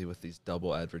me lately with these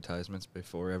double advertisements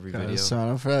before every Gotta video. sign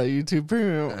up for that YouTube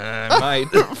Premium I might.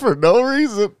 for no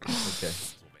reason. Okay.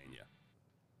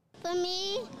 For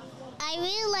me, I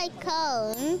really like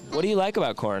corn. What do you like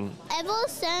about corn? Ever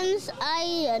since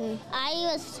I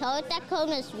was told that corn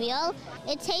was real,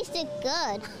 it tasted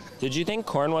good. Did you think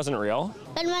corn wasn't real?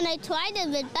 But when I tried it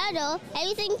with butter,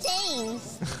 everything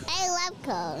changed. I love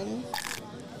corn.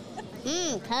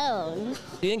 Corn.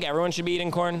 Do you think everyone should be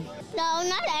eating corn? No,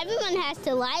 not everyone has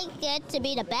to like it to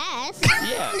be the best.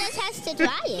 Yeah. Just has to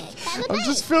try it. Have a I'm bite.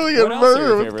 just feeling a What else are your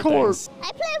murder with favorite corn. things?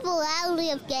 I play a variety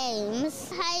of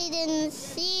games. Hide and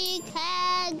seek,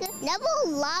 tag, never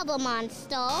lava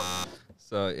monster.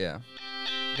 So, yeah.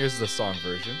 Here's the song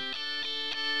version.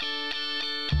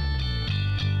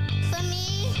 For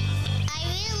me, I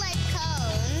really like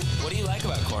corn. What do you like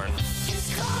about corn?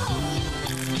 It's corn.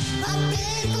 A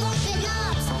big lumpy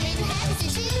nuts. It has the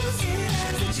juice.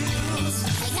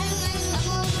 I can't imagine a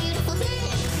more beautiful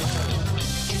thing.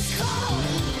 It's corn.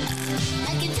 I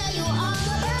can tell you all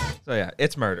about. So, yeah,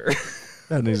 it's murder.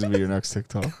 That needs to be your next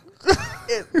TikTok.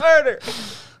 It's murder.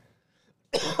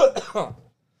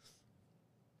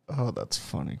 Oh, that's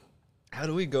funny. How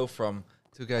do we go from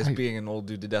Two guys beating an old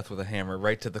dude to death with a hammer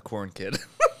right to the corn kid.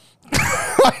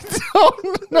 I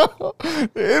don't know.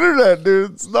 The internet,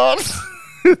 dude,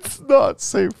 it's not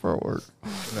safe for work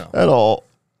No. at all.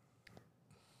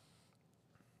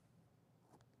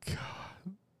 God.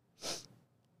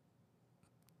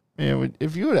 Man,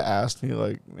 if you would have asked me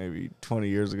like maybe 20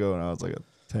 years ago when I was like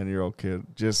a 10-year-old kid,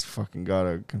 just fucking got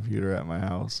a computer at my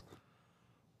house.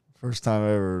 First time I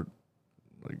ever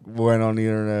like went on the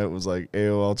internet was like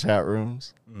AOL chat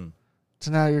rooms. Mm.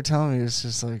 So now you're telling me it's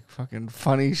just like fucking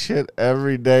funny shit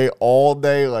every day, all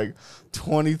day, like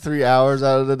 23 hours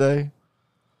out of the day.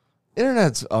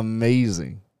 Internet's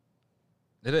amazing.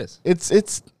 It is.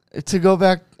 It's to go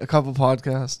back a couple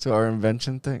podcasts to our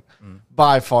invention thing.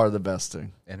 By far the best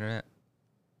thing. Internet.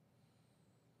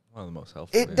 One of the most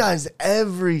helpful. It does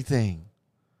everything.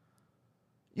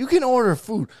 You can order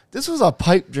food. This was a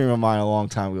pipe dream of mine a long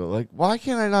time ago. Like, why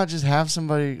can't I not just have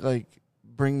somebody like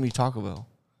bring me Taco Bell?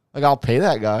 Like, I'll pay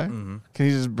that guy. Mm-hmm. Can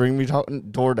he just bring me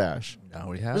DoorDash? Now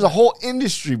we have. There's a whole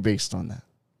industry based on that.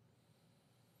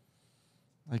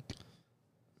 Like,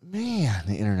 man,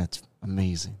 the internet's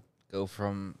amazing. Go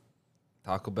from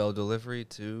Taco Bell delivery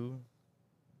to.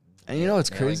 And you know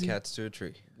what's nailing crazy? Cats to a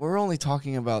tree. We're only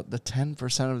talking about the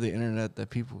 10% of the internet that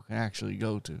people can actually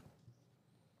go to.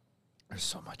 There's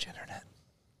so much internet.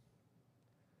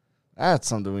 That's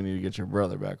something we need to get your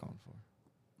brother back on for.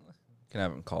 Can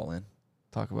have him call in.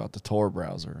 Talk about the Tor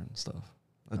browser and stuff.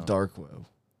 The dark web.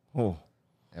 Oh,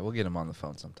 Yeah, we'll get him on the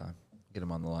phone sometime. Get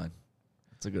him on the line.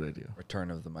 that's a good idea.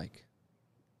 Return of the mic.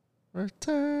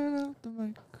 Return of the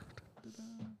Mac.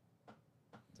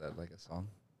 Is that like a song?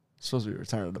 It's supposed to be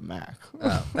Return of the Mac.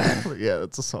 Oh. Yeah,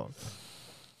 that's a song.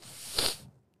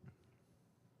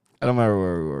 I don't remember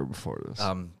where we were before this.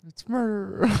 It's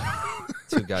murder.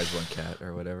 Two guys, one cat,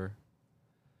 or whatever.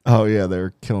 Oh, yeah, they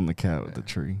were killing the cat with the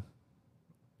tree.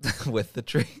 With the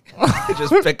tree.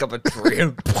 Just pick up a tree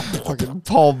and Fucking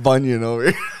Paul Bunyan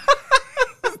over here.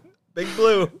 Big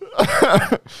Blue.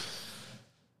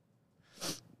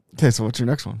 Okay, so what's your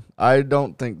next one? I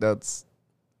don't think that's...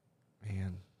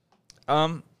 Man.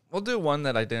 We'll do one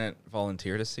that I didn't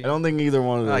volunteer to see. I don't think either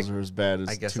one of those are as bad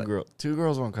I as guess Two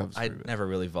Girls, One Cup. I never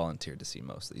really volunteered to see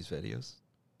most of these videos.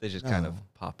 They just kind of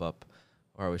pop up,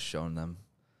 or I was shown them.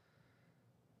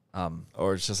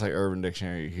 Or it's just like Urban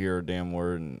Dictionary. You hear a damn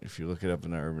word, and if you look it up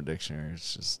in the Urban Dictionary,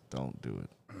 it's just don't do it.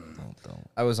 Don't.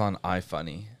 I was on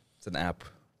iFunny. It's an app.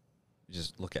 You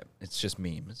just look at. It's just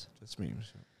memes. Just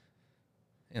memes.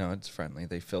 You know, it's friendly.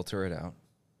 They filter it out.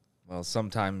 Well,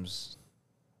 sometimes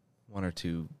one or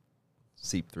two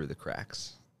seep through the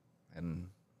cracks. And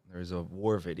there's a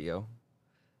war video.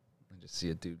 I just see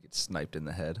a dude get sniped in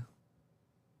the head.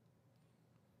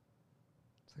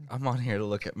 It's like, I'm on here to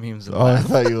look at memes and Oh, I laugh.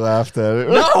 thought you laughed at it.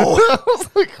 No! I was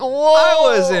like, whoa!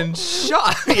 I was in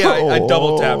shock. Yeah, I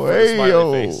double tapped for a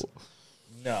smiley face.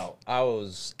 No, I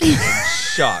was in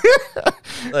shock.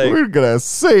 Like, We're gonna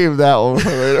save that one for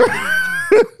later.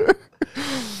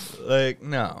 like,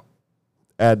 no.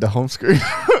 Add to home screen.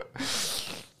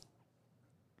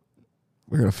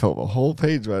 We're gonna fill up a whole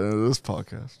page by the end of this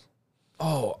podcast.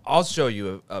 Oh, I'll show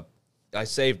you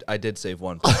I did save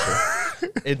one picture.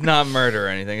 It's not murder or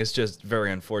anything. It's just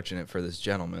very unfortunate for this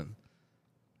gentleman.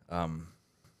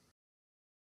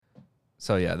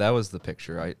 So yeah, that was the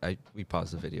picture. We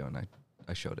paused the video and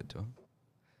I showed it to him.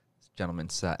 This gentleman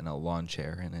sat in a lawn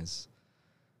chair and his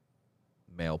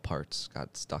male parts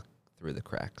got stuck through the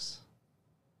cracks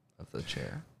of the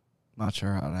chair. Not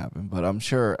sure how it happened, but I'm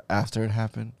sure after it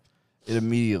happened, it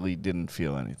immediately didn't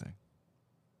feel anything.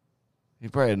 He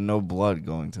probably had no blood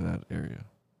going to that area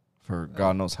for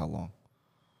God knows how long.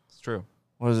 It's true.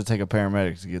 What does it take a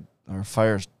paramedic to get, or a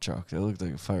fire truck? It looked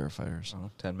like a firefighter. So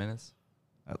 10 minutes?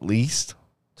 at least.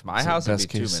 To my So house, it'd best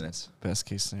be 2 case- minutes. Best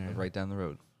case scenario. Right down the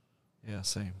road. Yeah,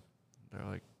 same. They're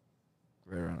like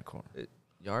right around the corner.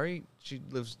 Yari, she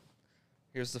lives.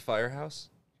 Here's the firehouse.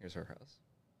 Here's her house.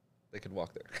 They could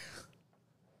walk there.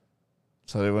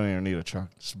 So they wouldn't even need a truck.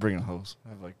 Just bring a hose.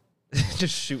 Have like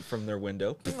Just shoot from their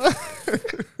window.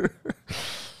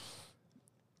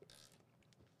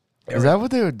 Is that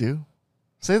what they would do?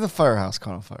 Say the firehouse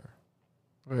caught on fire.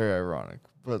 Very ironic.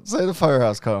 But say the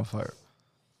firehouse caught on fire.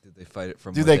 Did they fight it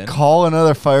from Do within? they call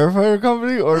another firefighter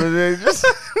company, or do they just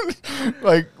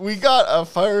like, we got a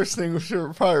fire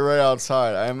extinguisher probably right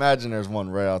outside? I imagine there's one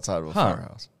right outside of a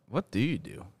firehouse. What do you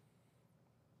do?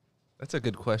 That's a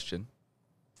good question.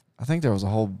 I think there was a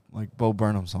whole like Bo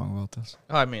Burnham song about this.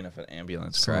 Oh, I mean, if an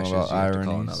ambulance Song crashes, you about have to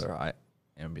call ironies. another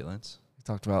ambulance. He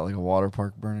talked about like a water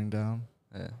park burning down,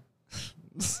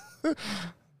 Yeah.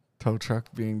 tow truck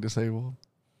being disabled.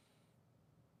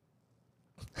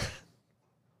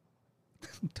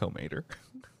 Tomater.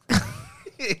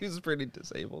 He was pretty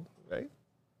disabled, right?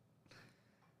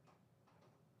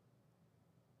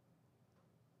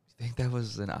 You think that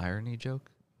was an irony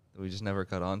joke that we just never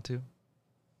got onto?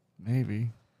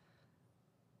 Maybe.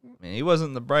 I mean, he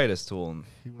wasn't the brightest tool in,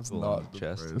 He was tool in not the the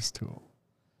chest. brightest tool.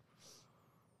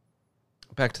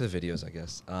 Back to the videos, I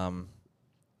guess. Damn,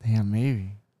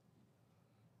 maybe.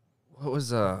 What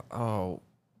was what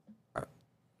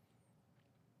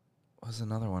was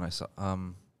another one I saw?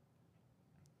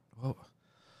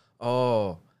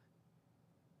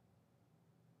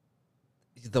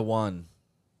 The one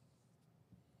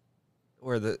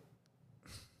where the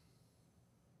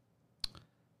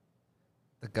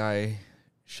guy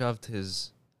shoved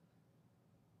his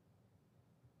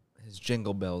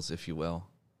jingle bells, if you will,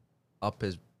 up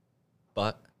his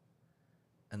butt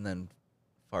and then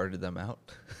farted them out.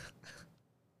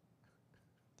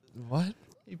 What?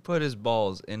 He put his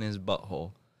balls in his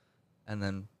butthole and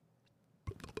then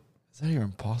Is that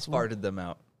even possible? farted them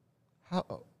out.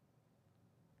 How?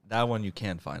 That one you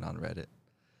can find on Reddit.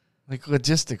 Like,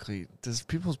 logistically, does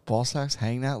people's ball sacks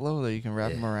hang that low that you can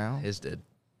wrap them around? His did.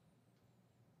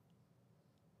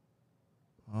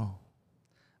 Oh.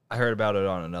 I heard about it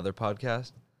on another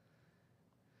podcast.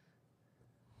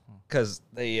 Because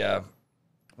they,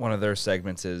 one of their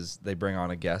segments is they bring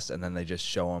on a guest and then they just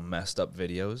show them messed up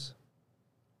videos,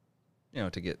 you know,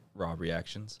 to get raw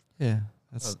reactions. Yeah.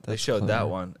 They showed that clever.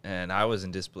 one and I was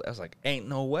in disbelief. I was like, ain't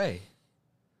no way.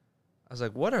 I was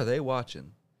like, what are they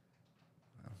watching?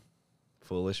 Well,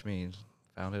 foolish me.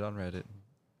 Found it on Reddit.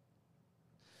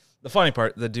 The funny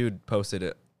part, the dude posted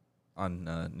it on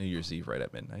New Year's Eve right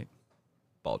at midnight.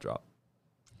 Ball drop.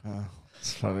 Oh,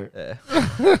 that's funny. Yeah.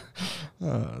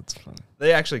 Oh, that's funny.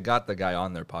 They actually got the guy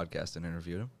on their podcast and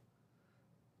interviewed him.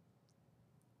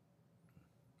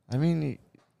 I mean,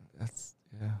 that's,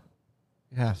 yeah.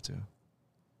 You have to.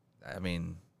 I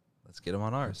mean, let's get him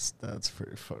on ours. That's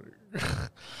pretty funny.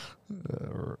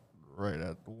 Right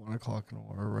at 1 o'clock in the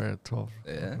morning, right at 12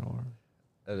 Yeah. in the morning.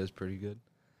 That is pretty good.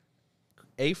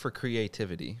 A for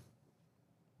creativity.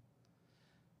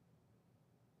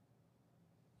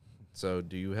 So,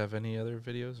 do you have any other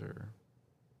videos or?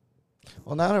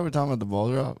 Well, now that we're talking about the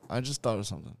ball drop, I just thought of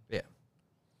something. Yeah.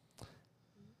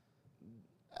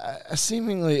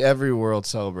 Seemingly every world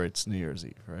celebrates New Year's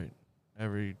Eve, right?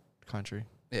 Every country.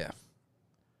 Yeah.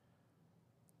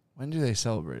 When do they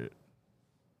celebrate it?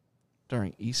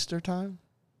 During Easter time?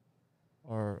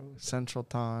 Or Central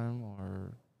time?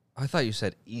 Or I thought you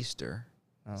said Easter.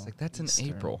 no, It's like, that's Eastern.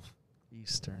 in April.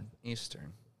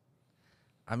 Eastern.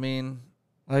 I mean,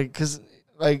 Like, because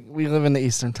like, we live in the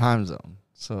Eastern time zone.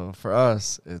 So for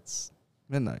us, it's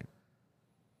midnight.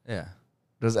 yeah.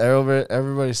 Does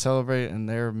everybody celebrate in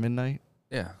their midnight?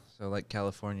 Yeah. So, like,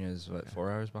 California is, what, 4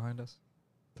 hours behind us?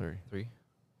 3. 3?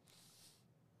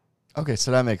 Okay, so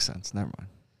that makes sense. Never mind.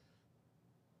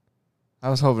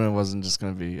 I was hoping it wasn't just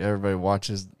going to be everybody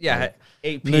watches. Yeah, like,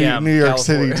 8 New p.m. York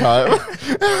City California.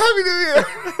 time. Happy New Year.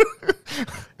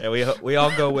 Yeah, we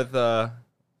all go with New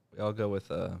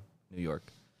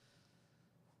York.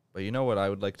 But you know what I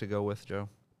would like to go with, Joe?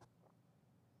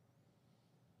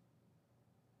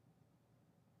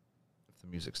 If the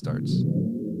music starts,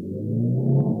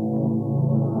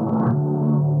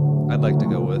 I'd like to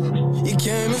go with. You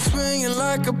came in swinging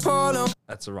like a polo.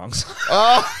 That's the wrong song.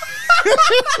 Oh.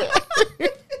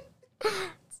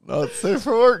 It's not safe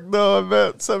for work, though. I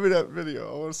bet. Send me that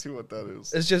video. I want to see what that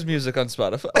is. It's just music on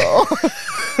Spotify.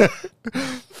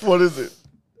 What is it?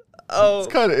 Oh,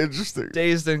 It's kind of interesting.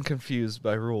 Dazed and Confused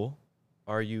by Rule.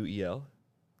 RUEL.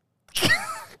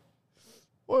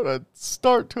 What a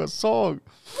start to a song.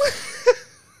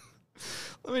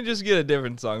 Let me just get a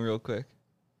different song real quick.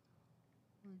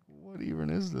 What even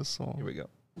is this song? Here we go.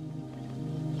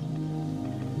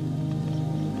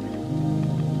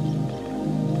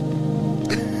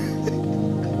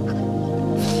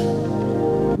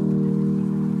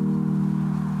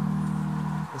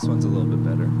 This one's a little bit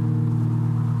better.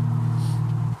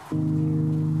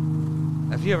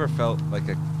 Have you ever felt like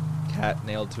a cat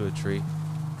nailed to a tree?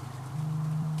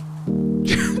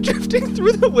 Drifting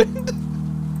through the wind?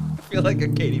 I feel like a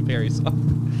Katy Perry song.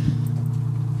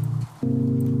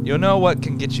 You know what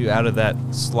can get you out of that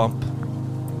slump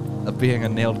of being a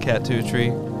nailed cat to a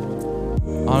tree?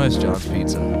 Honest John's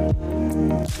Pizza.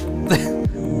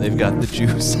 They've got the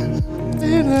juice.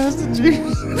 It has the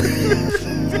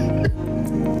juice.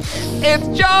 It's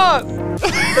John!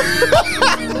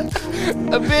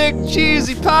 A big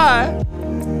cheesy pie.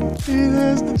 It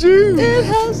has the juice. It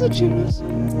has the juice.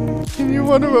 Can you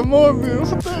wonder what more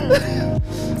beautiful thing?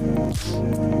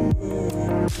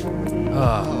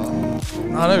 Oh.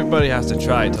 Not everybody has to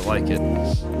try to like it,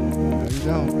 No, you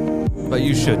don't. but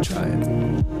you should try it.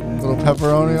 Little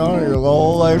pepperoni on it, your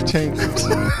whole life changes.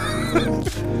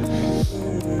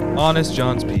 Honest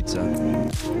John's Pizza.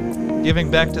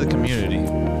 Giving back to the community.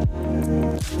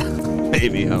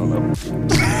 Maybe, I don't know.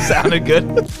 Sounded good.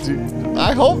 Dude,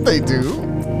 I hope they do.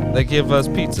 They give us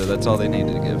pizza. That's all they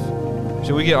needed to give.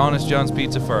 Should we get Honest John's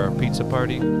Pizza for our pizza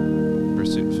party? For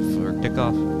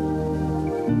kickoff?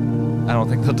 I don't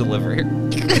think they'll deliver here.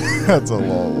 That's a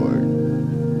long way.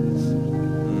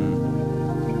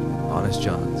 Honest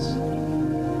John's.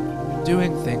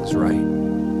 Doing things right.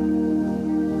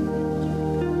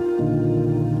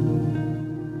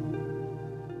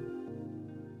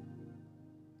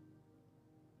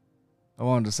 I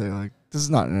wanted to say, like, this is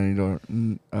not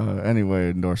in any way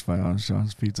endorsed by Honest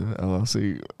John's Pizza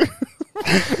LLC.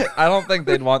 I don't think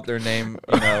they'd want their name,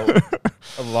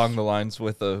 along the lines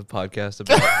with a podcast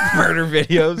about murder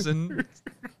videos and.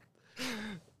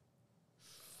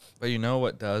 But you know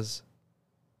what does?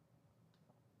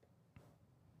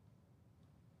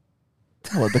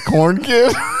 What, the corn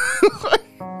kid?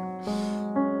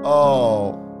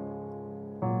 Oh.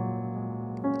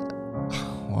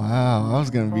 Wow, I was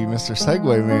going to be Mr.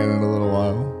 Segway Man in a little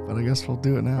while, but I guess we'll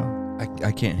do it now.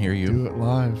 I can't hear you. Do it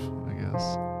live, I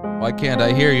guess. Why can't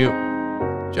I hear you?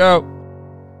 Joe.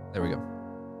 There we go.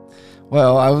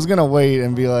 Well, I was going to wait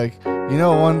and be like, you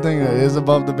know, one thing that is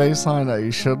above the baseline that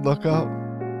you should look up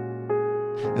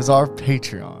is our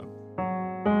Patreon.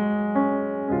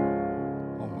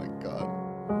 Oh my God.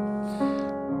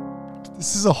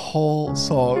 This is a whole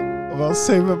song about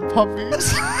saving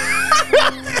puppies.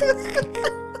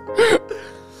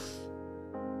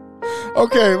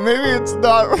 Okay, maybe it's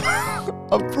not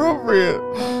appropriate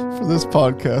for this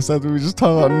podcast after we just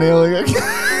talk about nailing a tree.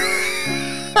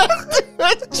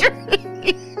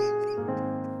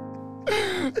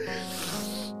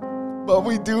 But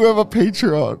we do have a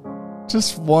Patreon.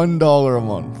 Just $1 a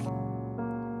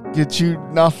month. Get you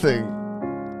nothing.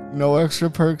 No extra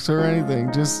perks or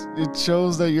anything. Just, it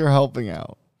shows that you're helping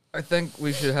out. I think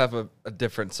we should have a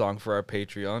different song for our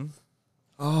Patreon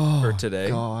Oh, for today.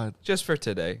 God. Just for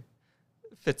today.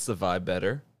 Fits the vibe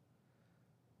better.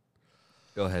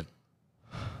 Go ahead.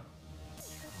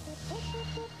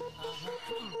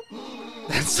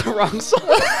 That's the wrong song.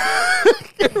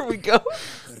 Here we go.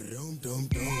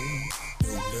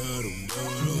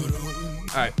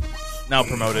 Alright. Now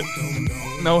promote it.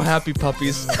 No happy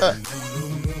puppies.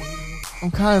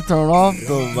 I'm kind of thrown off,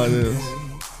 though, by this.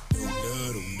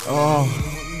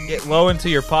 Oh. Get low into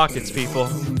your pockets, people.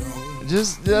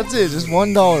 That's it. Just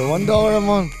 $1. $1 a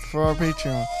month for our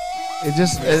Patreon.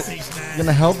 It's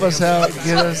gonna help us out.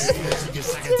 Get us.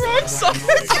 Wrong song.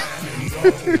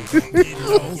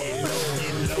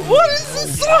 What is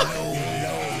this song?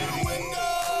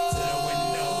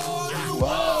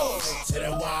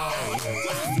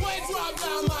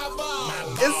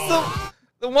 It's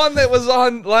the one that was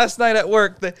on last night at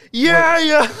work.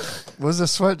 Yeah. Was the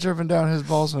sweat dripping down his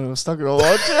balls when it was stuck in a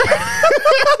launcher?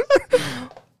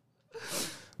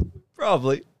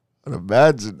 Probably. I'd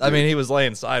imagine. I mean, he was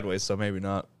laying sideways, so maybe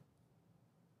not.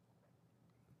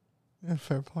 Yeah,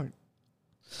 fair point.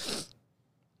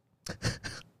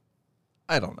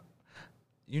 I don't know.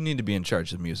 You need to be in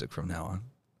charge of music from now on.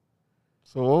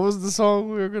 So what was the song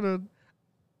we were gonna?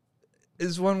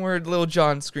 Is one word Lil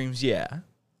Jon screams, yeah.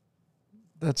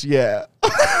 That's yeah.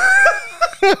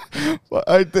 Well,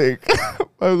 I think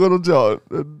by Little John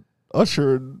and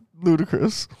Usher and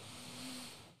Ludacris.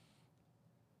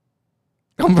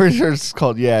 I'm pretty sure it's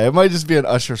called yeah. It might just be an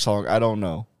Usher song. I don't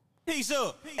know. Peace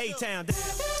up, A-Town.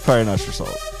 It's probably an Usher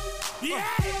song.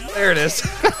 There it is.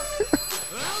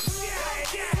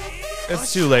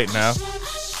 It's too late now.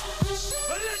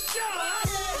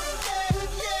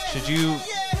 Should you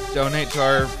donate to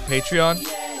our Patreon?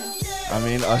 I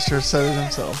mean, Usher said it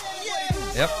himself.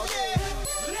 Yep.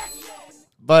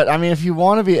 But I mean, if you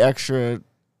want to be extra,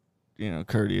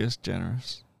 courteous,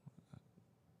 generous,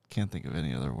 can't think of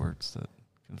any other words that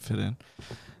can fit in,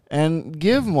 and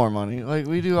give more money. Like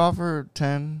we do offer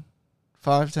 10,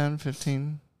 5, 10,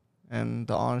 15, and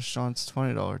the Honest John's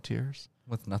 $20 tiers.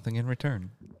 With nothing in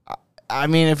return. I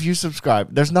mean, if you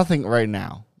subscribe, there's nothing right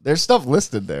now. There's stuff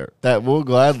listed there that we'll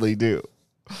gladly do.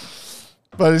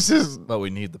 But it's just... But we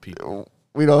need the people.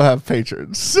 We don't have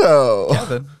patrons, so...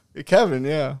 Kevin,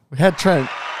 yeah. We had Trent.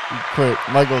 He quit.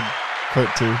 Michael quit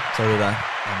too. So did I.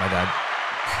 And my dad.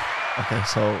 Okay,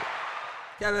 so...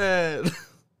 Kevin!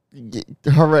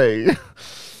 Hooray.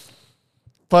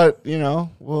 But,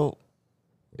 we'll...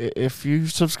 If you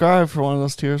subscribe for one of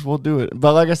those tiers, we'll do it.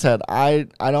 But like I said, I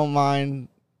don't mind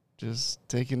just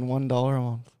taking $1 a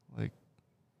month. Like,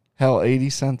 Hell, 80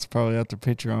 cents probably after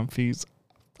Patreon fees.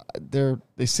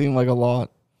 They seem like a lot.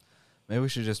 Maybe we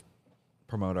should just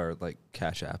promote our like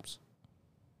cash apps.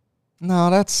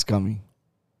 No, that's scummy.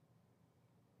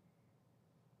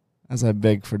 As I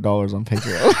beg for dollars on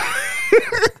Patreon.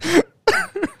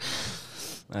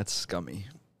 That's scummy.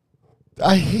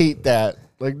 I hate that.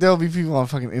 Like, there'll be people on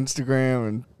fucking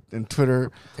Instagram and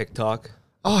Twitter. TikTok.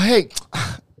 Oh, hey.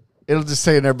 It'll just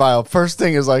say in their bio, first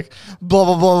thing is like, blah,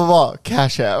 blah, blah, blah, blah,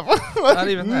 Cash App. Like, Not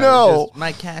even that. No. Just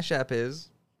my cash app is.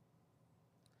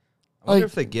 I wonder Like-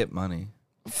 if they get money.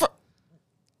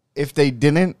 If they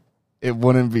didn't, it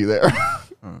wouldn't be there.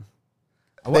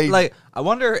 I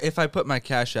wonder if I put my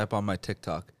cash app on my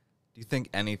TikTok, do you think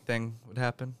anything would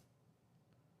happen?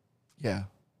 Yeah.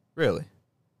 Really?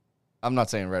 I'm not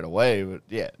saying right away, but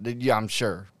yeah, I'm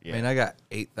sure. Yeah. I mean, I got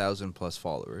 8,000 plus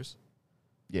followers.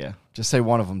 Yeah. Just say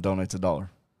one of them donates $1.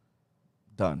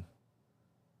 Done.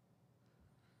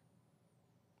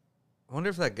 I wonder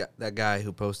if that guy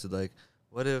who posted like,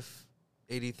 what if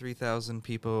 83,000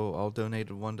 people all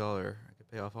donated $1? I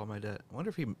could pay off all my debt. I wonder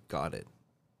if he got it.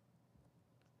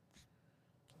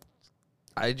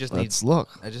 Let's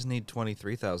look. I just need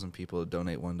 23,000 people to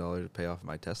donate $1 to pay off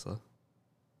my Tesla.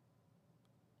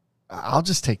 I'll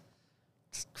just take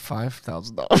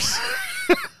 $5,000.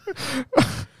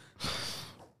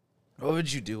 What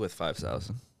would you do with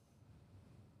 5,000?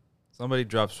 Somebody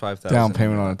drops 5,000 Down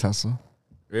payment on a Tesla.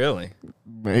 Really?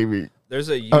 Maybe. There's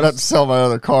a I would have to used, sell my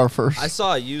other car first. I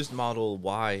saw a used Model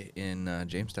Y in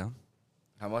Jamestown.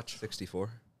 How much? 64.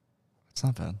 It's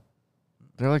not bad.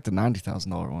 They're like the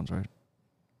 $90,000 ones, right?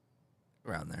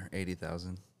 Around there,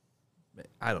 80,000.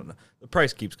 I don't know. The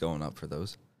price keeps going up for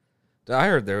those. I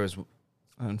heard there was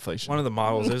Inflation. one of the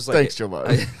models. There's like Thanks, Joe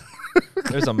Biden.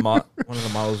 there's one of the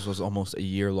models was almost a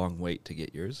year-long wait to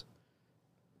get yours.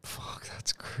 Fuck,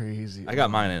 that's crazy. I got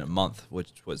mine in a month, which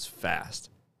was fast.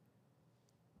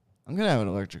 I'm gonna have an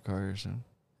electric car here soon.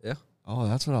 Yeah. Oh,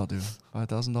 that's what I'll do.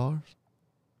 $5,000.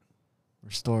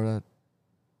 Restore that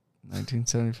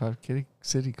 1975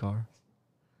 city car.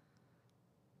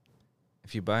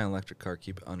 If you buy an electric car,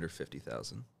 keep it under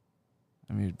 50,000,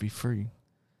 I mean, it'd be free.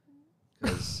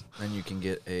 because then you can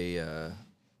get a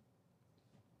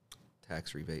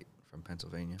tax rebate from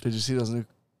Pennsylvania. Did you see those new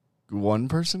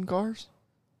one-person cars?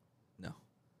 No.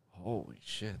 Holy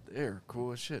shit, they're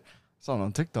cool as shit. I saw it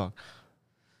on TikTok.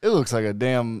 It looks like a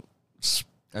damn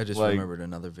I just like, remembered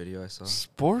another video I saw.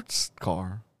 sports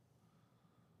car.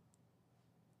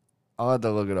 I'll have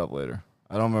to look it up later.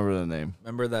 I don't remember the name.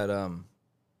 Remember that? And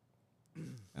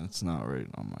it's not right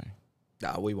on my...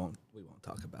 No, we won't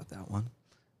talk about that one.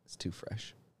 It's too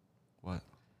fresh. What?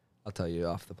 I'll tell you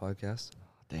off the podcast.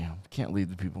 Damn, can't leave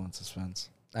the people in suspense.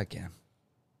 I can.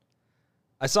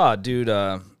 I saw a dude,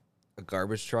 a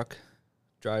garbage truck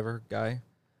driver guy.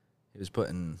 He was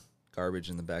putting garbage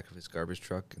in the back of his garbage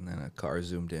truck, and then a car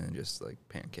zoomed in and just like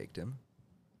pancaked him.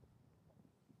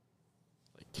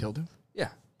 Like, killed him? Yeah.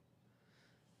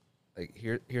 Like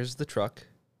here's the truck.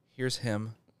 Here's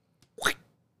him.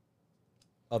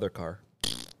 Other car.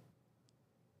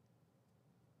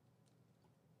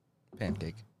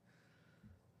 Pancake.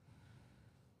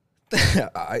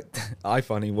 I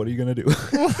funny. What are you gonna do?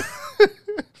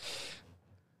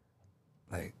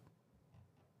 Like,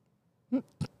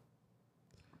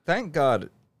 thank God.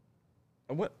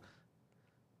 What?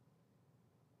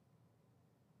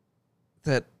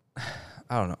 That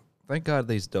I don't know. Thank God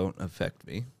these don't affect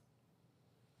me.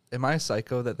 Am I a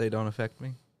psycho that they don't affect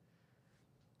me?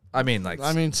 I mean, like,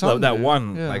 some that do,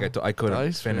 one, yeah. like, I couldn't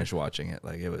Ice finish Fish. watching it.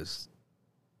 Like, it was.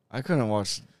 I couldn't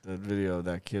watch the video of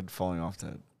that kid falling off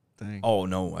that thing. Oh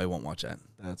no, I won't watch that.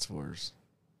 That's worse.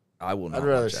 I will not. I'd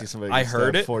rather watch see that. somebody I get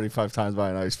heard stabbed it. 45 times by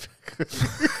an ice pick.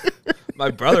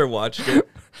 My brother watched it,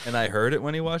 and I heard it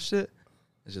when he watched it.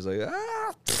 It's just like,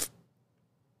 ah.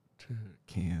 Dude,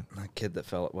 can't. That kid that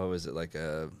fell. What was it, like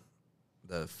the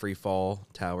free fall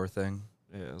tower thing?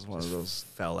 Yeah, it was one Just of those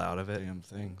fell out of it. damn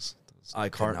things. Those I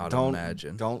cannot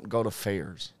imagine. Don't go to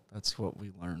fairs. That's what we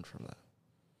learned from that.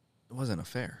 It wasn't a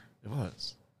fair. It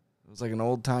was. It was like an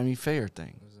old-timey fair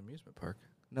thing. It was an amusement park.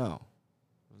 No,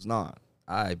 it was not.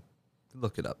 I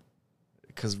look it up.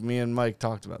 Because me and Mike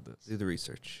talked about this. Do the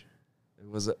research. It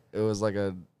was like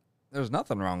a... There was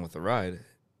nothing wrong with the ride.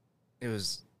 It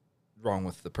was wrong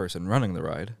with the person running the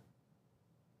ride.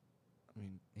 I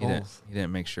mean, He both.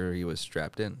 didn't make sure he was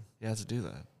strapped in. You had to do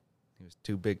that. He was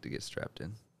too big to get strapped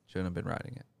in. Shouldn't have been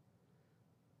riding it.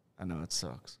 I know, it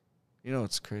sucks. You know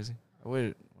what's crazy? I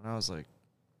waited when I was like,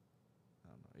 I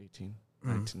don't know, 18,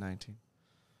 19, 19.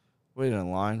 Waited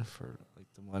in line for like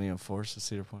the Millennium Force at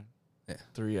Cedar Point. Yeah.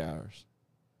 3 hours.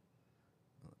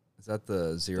 Is that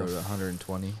the 0 to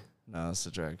 120? No, it's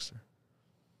the dragster.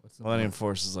 What's the Millennium one?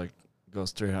 Force is like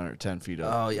goes 310 feet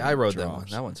up. Oh, yeah, I and rode that one.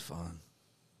 drops. That one's fun.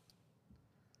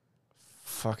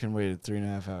 Fucking waited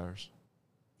 3.5 hours.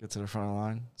 Get to the front of the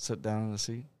line, sit down in the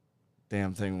seat.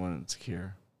 Damn thing wasn't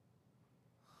secure.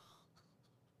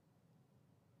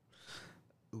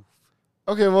 Oof.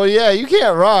 Okay, well, yeah, you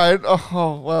can't ride.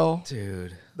 Oh, well,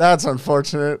 Dude. that's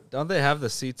unfortunate. Don't they have the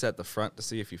seats at the front to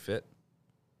see if you fit?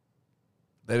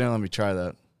 They didn't let me try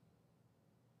that.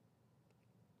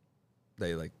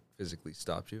 They, like, physically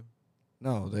stopped you?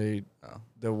 No, they Oh.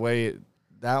 the way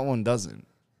that one doesn't.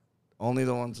 Only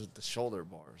the ones with the shoulder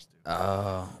bars, dude.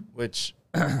 Oh. Which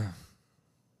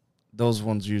those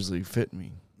ones usually fit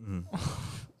me. Mm.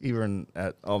 Even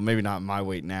at maybe not my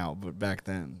weight now, but back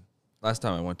then. Last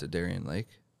time I went to Darien Lake,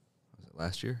 was it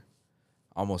last year?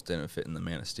 Almost didn't fit in the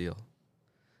Man of Steel.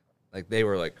 Like, they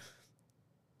were, like,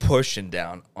 pushing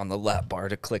down on the lap bar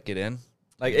to click it in.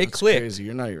 Like, it That's clicked. crazy.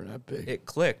 You're not even that big. It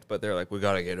clicked, but they're like, we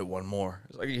got to get it one more.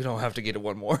 It's like, you don't have to get it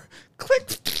one more.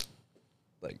 Click.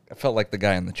 Like, I felt like the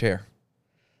guy in the chair.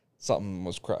 Something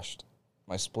was crushed.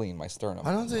 My spleen, my sternum.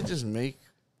 Why don't they just make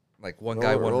Like, one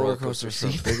guy, one roller coaster coasters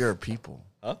for seat. bigger people?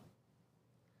 Huh?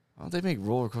 Why don't they make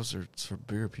roller coasters for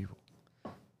bigger people?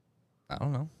 I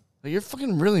don't know. Like, you're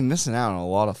fucking really missing out on a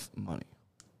lot of money.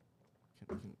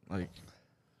 Like,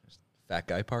 Fat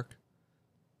guy park?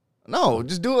 no,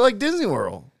 just do it like Disney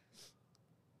World.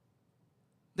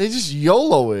 They just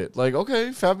YOLO it. Like,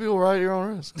 okay, fat people ride at your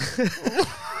own risk.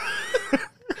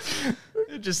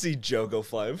 Just see Joe go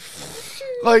fly.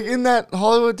 Like, in that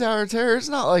Hollywood Tower of Terror, it's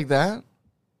not like that.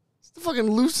 It's the fucking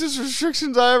loosest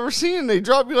restrictions I ever seen. They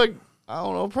drop you like, I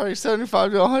don't know, probably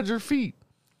 75 to 100 feet.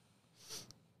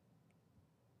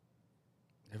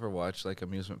 Ever watch, like,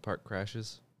 amusement park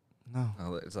crashes? No.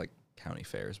 Oh, it's like county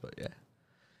fairs, but yeah.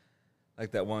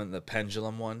 Like that one, the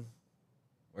pendulum one,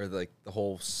 where, like, the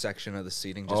whole section of the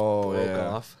seating just broke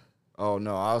off. Oh,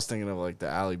 no, I was thinking of like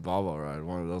the Alibaba ride,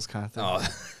 one of those kind of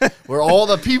things. Oh. Where all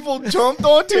the people jumped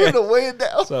onto it to weigh it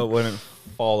down. So it wouldn't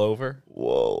fall over.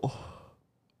 Whoa.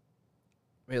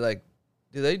 I mean, like,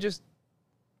 do they just...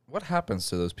 What happens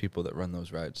to those people that run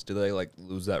those rides? Do they, like,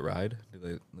 lose that ride? Do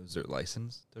they lose their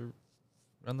license to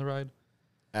run the ride?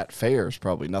 At fairs,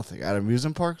 probably nothing. At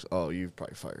amusement parks, oh, you're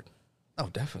probably fired. Oh,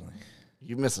 definitely.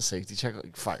 You miss a safety check,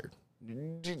 like, fired.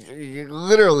 You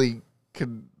literally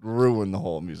could ruin the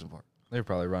whole amusement park. They're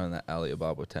probably running that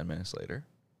Alibaba 10 minutes later.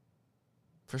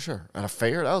 For sure. At a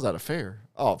fair? That was at a fair.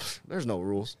 Oh, there's no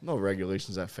rules, no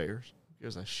regulations at fairs. Who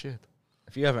gives that shit?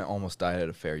 If you haven't almost died at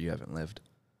a fair, you haven't lived.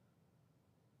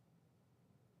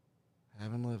 I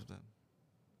haven't lived then.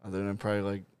 Other than probably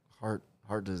like heart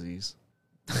disease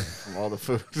from all the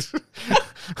food.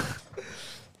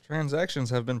 Transactions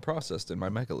have been processed in my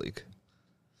Mega League.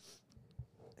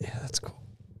 Yeah, that's cool.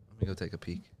 Let me go take a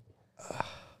peek.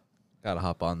 Gotta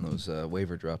hop on those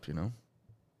waiver drops, you know?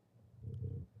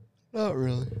 Not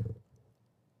really.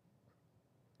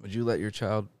 Would you let your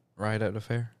child ride at a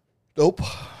fair? Nope.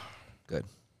 Good.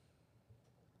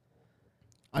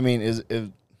 I mean, if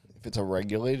it's a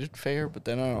regulated fair, but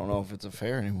then I don't know if it's a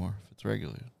fair anymore. If it's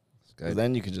regulated, 'cause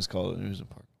then you could just call it an amusement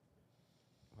park.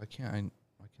 Why can't I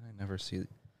never see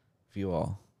view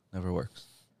all? Never works.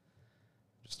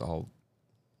 Just all.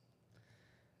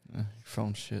 Your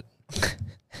phone shit.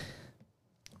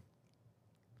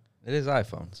 It is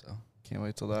iPhone, so. Can't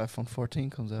wait till the iPhone 14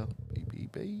 comes out. Baby,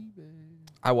 baby.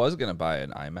 I was gonna buy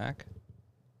an iMac,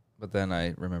 but then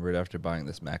I remembered after buying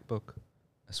this MacBook,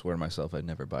 I swear to myself I'd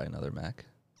never buy another Mac.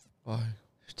 Why?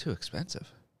 They're too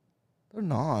expensive. They're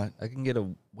not. I can get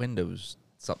a Windows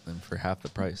something for half the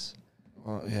price.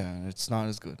 Well, yeah, it's not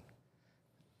as good.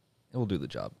 It will do the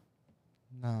job.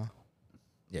 No.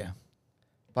 Yeah.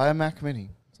 Buy a Mac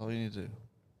Mini. That's all you need to do.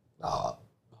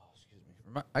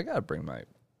 I gotta bring my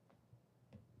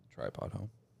tripod home.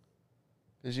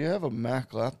 Because you have a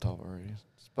Mac laptop already.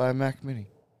 Just buy a Mac Mini.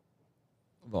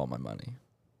 With all my money.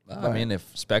 I Right. mean,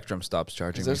 if Spectrum stops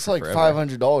charging me It's for like forever,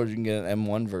 $500. You can get an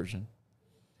M1 version.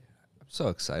 I'm so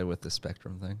excited with the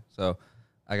Spectrum thing. So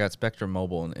I got Spectrum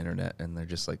Mobile and Internet, and they're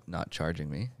just like not charging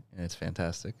me, and it's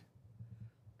fantastic.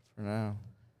 For now.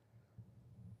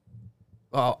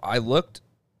 Well, I looked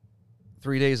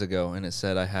 3 days ago, and it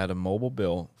said I had a mobile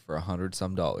bill for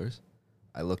 $100-some.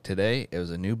 I looked today; it was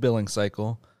a new billing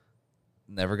cycle.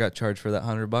 Never got charged for that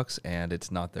 $100, and it's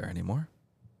not there anymore.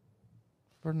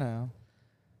 For now.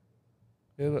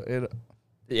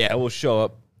 Yeah, it will show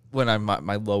up when I'm at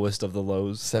my lowest of the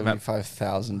lows. I'm at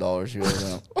 $75,000 you owe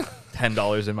them.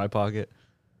 $10 in my pocket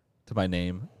to my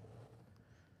name.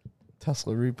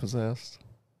 Tesla repossessed.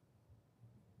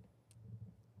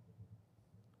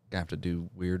 Gonna have to do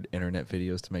weird internet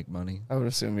videos to make money. I would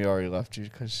assume he already left you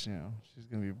because, she's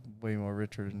going to be way more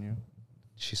richer than you.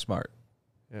 She's smart.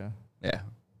 Yeah. Yeah.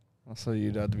 Also,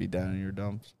 you'd have to be down in your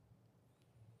dumps.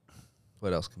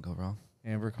 What else can go wrong?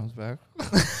 Amber comes back.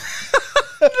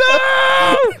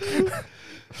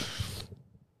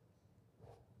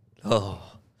 Oh.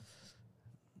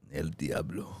 El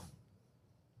Diablo.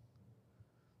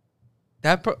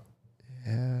 That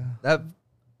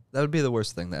would be the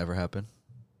worst thing that ever happened.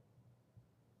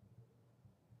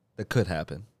 That could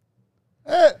happen.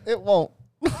 It won't.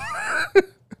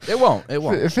 It won't. It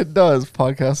won't. If it does,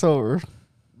 podcast over.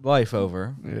 Life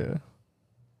over. Yeah.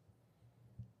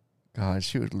 God,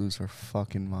 she would lose her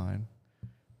fucking mind.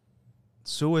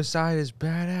 Suicide is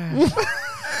badass.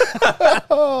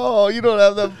 Oh, you don't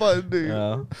have that button, do you?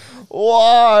 No.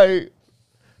 Why?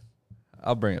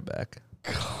 I'll bring it back.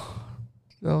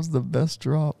 That was the best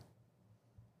drop.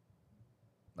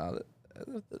 No,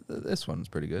 this one's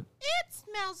pretty good. It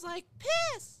smells like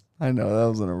piss. I know, that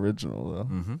was an original, though.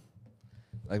 Mm-hmm.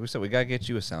 Like we said, we gotta get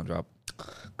you a sound drop.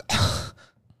 I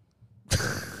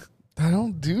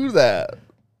don't do that.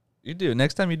 You do.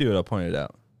 Next time you do it, I'll point it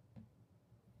out.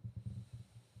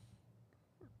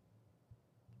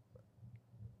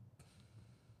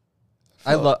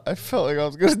 I felt like I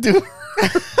was going to do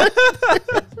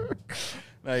it.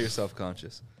 Now you're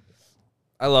self-conscious.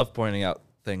 I love pointing out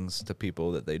things to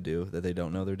people that they do that they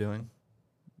don't know they're doing.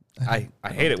 I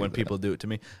hate it when people do it to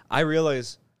me. I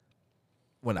realize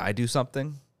when I do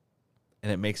something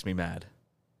and it makes me mad.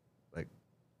 Like,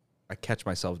 I catch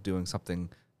myself doing something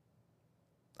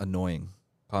annoying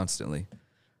constantly.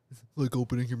 Like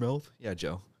opening your mouth? Yeah,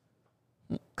 Joe.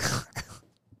 You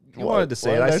wanted to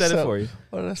say it. I said it for you.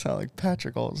 Why did I sound like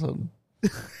Patrick all of a sudden?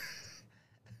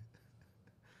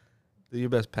 Do your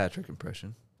best Patrick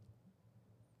impression.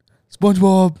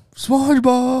 SpongeBob.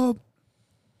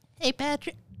 Hey,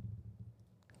 Patrick.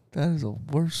 That is a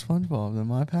worse SpongeBob than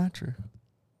my Patrick.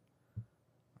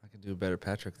 I can do a better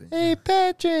Patrick than Hey, you.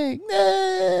 Patrick.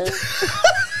 No.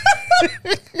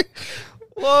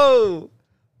 Whoa.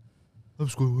 I'm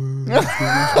Squidward.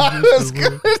 I was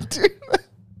going to do that.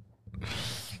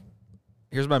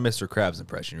 Here's my Mr. Krabs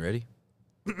impression. You ready?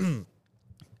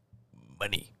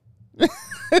 Money.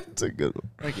 It's a good one.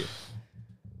 Thank you.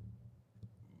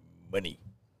 Money.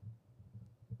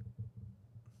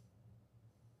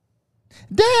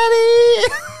 Daddy!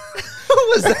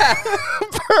 What was that?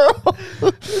 Pearl.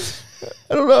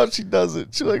 I don't know how she does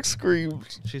it. She like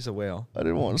screams. She's a whale. I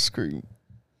didn't want to scream.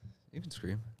 You can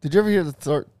scream. Did you ever hear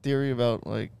the theory about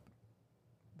like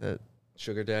that?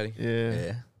 Sugar daddy?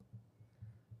 Yeah.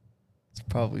 It's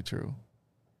probably true.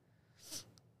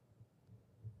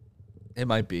 It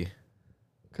might be.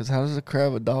 Because how does a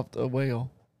crab adopt a whale?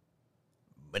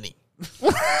 Money.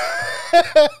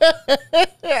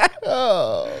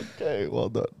 Oh, okay. Well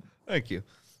done. Thank you.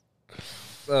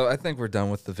 So I think we're done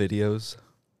with the videos.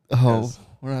 Oh, Yes.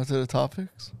 we're not to the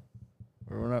topics?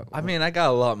 Or we're not? I mean, I got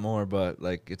a lot more, but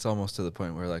like it's almost to the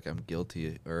point where like I'm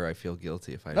guilty or I feel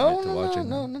guilty if I admit to watching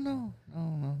them. No.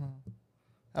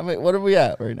 I mean, what are we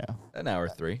at right now? An hour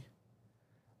 3.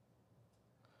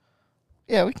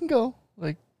 Yeah, we can go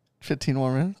like 15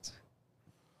 more minutes.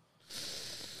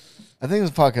 I think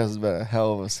this podcast has been a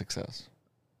hell of a success.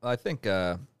 I think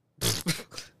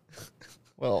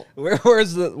Well,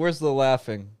 where's the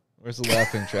laughing? Where's the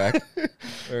laughing track?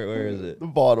 Where is it? the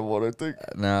bottom one, I think.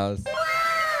 No,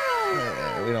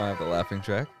 we don't have the laughing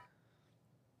track.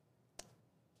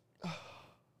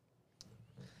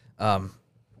 Well,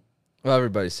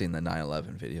 everybody's seen the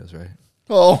 9/11 videos, right?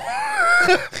 Oh.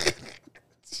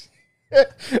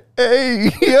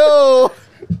 Hey, yo.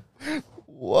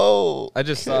 Whoa. I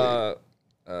just saw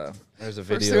there's a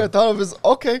First thing I video. thought of is,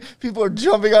 okay, people are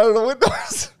jumping out of the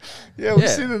windows. Yeah, we've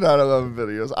Yeah. seen the 9/11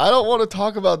 videos. I don't want to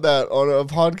talk about that on a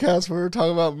podcast where we're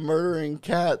talking about murdering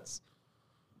cats.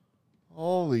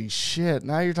 Holy shit.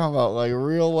 Now you're talking about like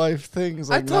real life things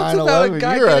like talked about a 9/11.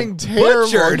 guy You're getting a terrible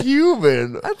butchered.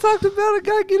 human. I talked about a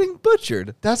guy getting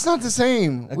butchered. That's not the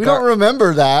same. We gar- don't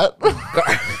remember that.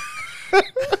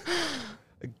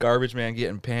 A garbage man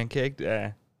getting pancaked.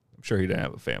 I'm sure he didn't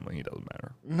have a family. He doesn't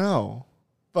matter. No.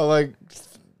 But like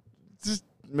just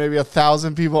maybe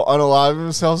 1,000 people unalive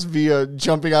themselves via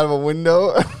jumping out of a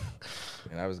window.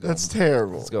 And I was going. That's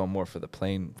terrible. I was going more for the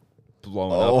plane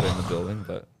blowing Oh. up in the building,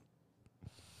 but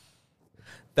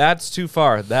that's too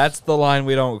far. That's the line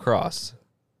we don't cross.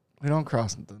 We don't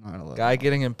cross into 9/11. Guy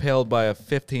getting impaled by a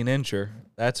 15-incher.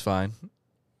 That's fine.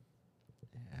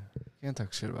 Can't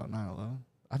talk shit about 9/11.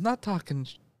 I'm not talking.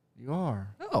 You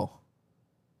are. No.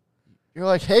 You're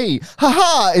like, hey,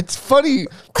 haha, it's funny.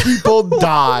 People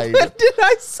died. When did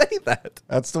I say that?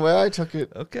 That's the way I took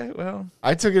it. Okay, well.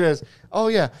 I took it as, oh,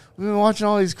 yeah, we've been watching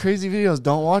all these crazy videos.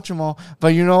 Don't watch them all. But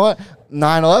you know what?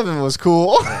 9/11 was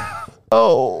cool.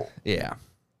 Oh. Yeah.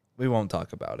 We won't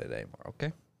talk about it anymore,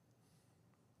 okay?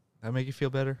 That make you feel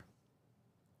better?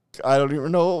 I don't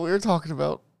even know what we were talking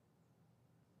about.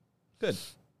 Good.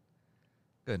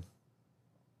 Good.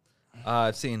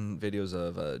 I've seen videos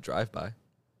of drive-by.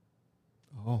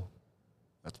 Oh.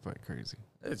 That's pretty crazy.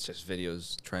 It's just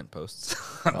videos Trent posts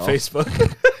on Oh. Facebook.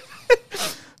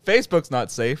 Facebook's not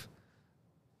safe.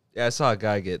 Yeah, I saw a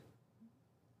guy get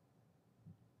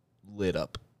lit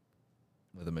up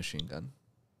with a machine gun.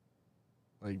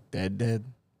 Like dead.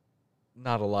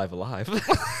 Not alive.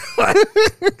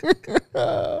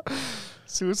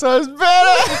 Suicide's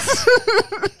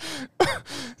badass.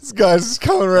 This guy's just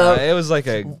coming around. It was like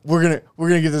a... We're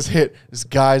gonna get this hit. This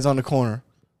guy's on the corner.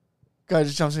 Guy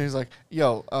just jumps in. He's like,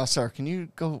 "Yo, sir, can you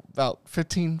go about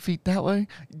 15 feet that way?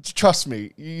 Trust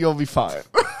me, you'll be fine."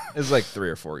 It was like 3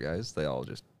 or 4 guys. They all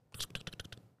just...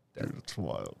 Dude, it's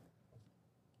wild.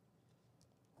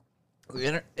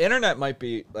 The internet might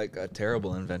be like a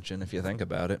terrible invention if you think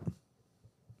about it.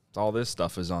 All this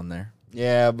stuff is on there.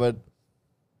 Yeah, but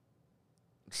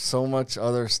so much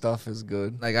other stuff is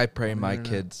good. Like, I pray my Internet.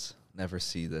 kids never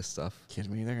see this stuff.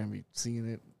 Kidding me? They're gonna be seeing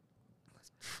it.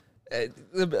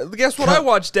 Guess what I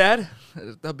watched, Dad?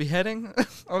 The beheading?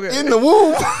 Okay. In the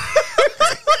womb.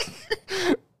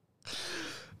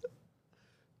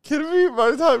 Kidding me?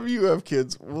 By the time you have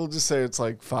kids, we'll just say it's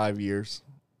like 5 years.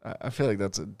 I feel like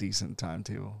that's a decent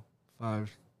timetable. Five.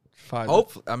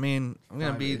 Hopefully, I mean, I'm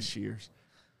gonna be. years.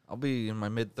 I'll be in my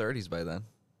mid-30s by then.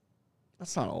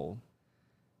 That's not old.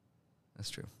 That's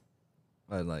true.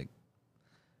 But like,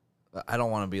 I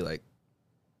don't want to be like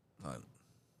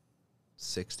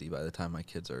 60 by the time my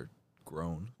kids are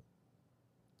grown.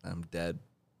 I'm dead.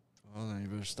 Well, then you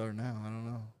better start now. I don't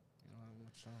know. You don't have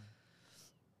much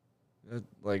time.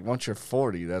 Like once you're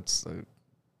 40, that's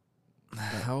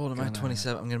How old am I? Kinda-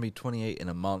 27. I'm gonna be 28 in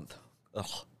a month. Ugh.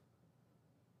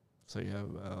 so you have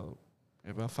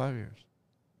about 5 years,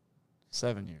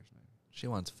 7 years maybe. She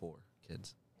wants 4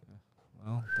 kids.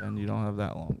 Well, then you don't have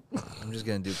that long. I'm just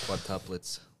gonna do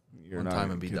quadtuplets. You're One not time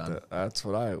gonna and be get done. that. That's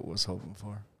what I was hoping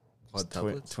for.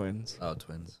 Quadtuplets? Twins. Oh,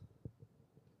 twins.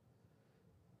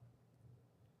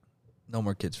 No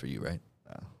more kids for you, right?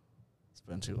 No, it's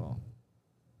been too long.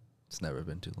 It's never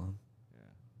been too long. Yeah.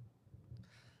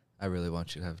 I really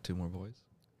want you to have 2 more boys.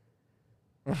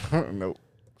 Nope.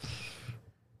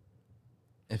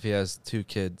 If he has 2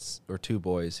 kids or 2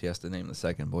 boys, he has to name the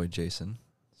second boy Jason.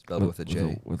 Spelled with a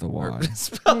J. With a Or Y.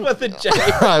 spelled with a J.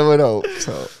 I would hope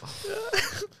so.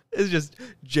 It's just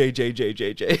J.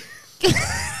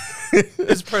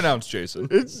 It's pronounced Jason.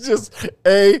 It's just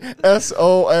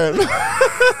ASON.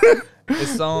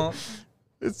 It's on.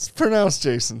 It's pronounced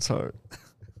Jason's heart.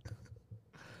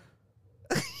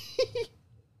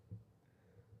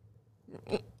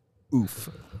 Oof.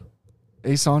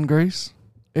 Ace on Grace.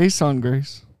 Ace on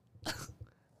Grace.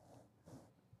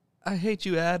 I hate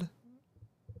you, Ad.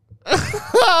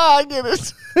 I get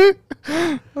it.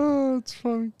 Oh, it's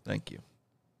funny. Thank you.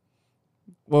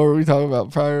 What were we talking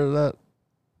about prior to that?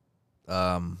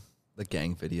 The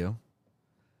gang video.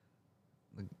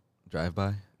 The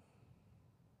drive-by.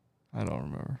 I don't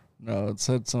remember. No, it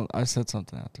said some. I said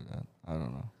something after that. I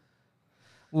don't know.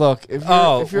 Look, if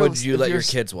you're, would you if let you're your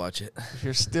kids watch it? If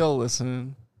you're still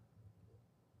listening,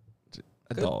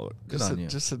 $1. Good Just on you.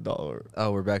 just $1.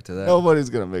 Oh, we're back to that. Nobody's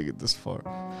gonna make it this far.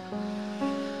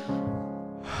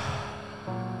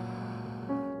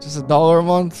 Just $1 a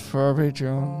month for our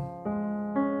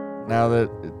Patreon. Now that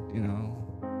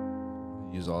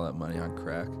Use all that money on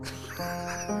crack.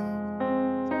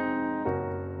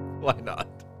 Why not?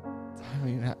 I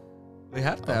mean, We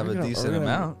have to Are have we a gonna- decent are we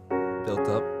gonna- amount built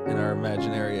up in our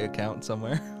imaginary account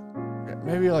somewhere.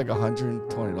 maybe like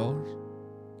 $120.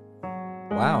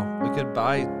 Wow, we could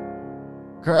buy.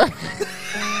 Crack.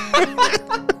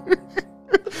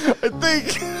 I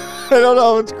think I don't know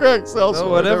how much crack sells. So for.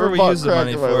 whatever I've we never bought use the crack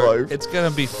money in my for, life. it's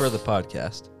gonna be for the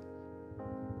podcast.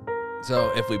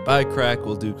 So if we buy crack,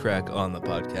 we'll do crack on the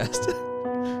podcast.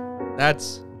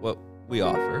 That's what we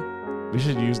offer. We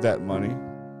should use that money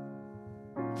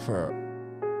for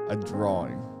a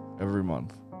drawing every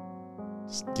month.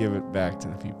 Just give it back to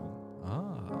the people.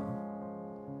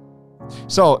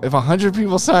 So if 100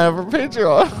 people sign up for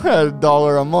Patreon at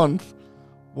 $1 a month,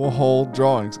 we'll hold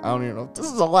drawings. I don't even know if this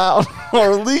is allowed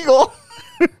or illegal.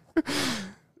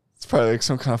 It's probably like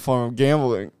some kind of form of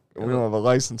gambling. We don't have a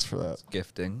license for that.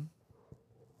 Gifting.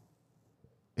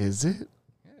 Is it?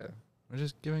 Yeah. We're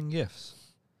just giving gifts.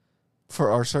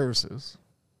 For our services.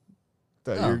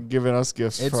 That No. you're giving us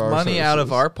gifts It's for our money out of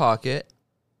services. our pocket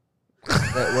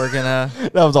that we're gonna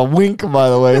That was a wink, by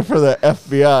the way, for the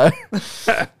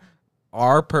FBI.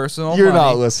 our personal You're money,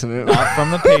 not listening. not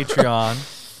from the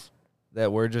Patreon,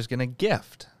 that we're just gonna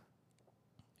gift.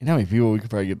 You know how many people we could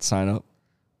probably get to sign up?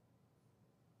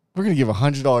 We're going to give a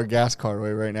 $100 gas card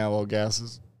away right now while gas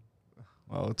is...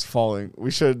 Well, it's falling. We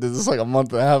should have did this like a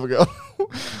month and a half ago.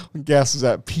 When gas is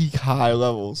at peak high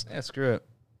levels. Yeah, screw it.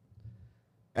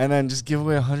 And then just give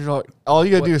away $100. All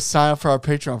you got to do is sign up for our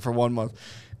Patreon for 1 month.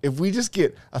 If we just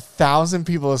get 1,000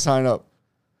 people to sign up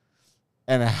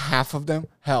and a half of them,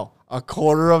 hell, a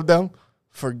quarter of them,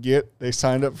 forget they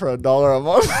signed up for $1 a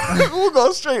month, we'll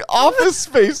go straight Office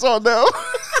Space on them.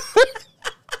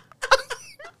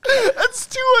 That's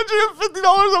 $250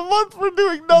 a month for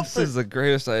doing This nothing. is the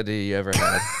greatest idea you ever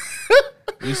had.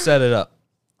 You set it up.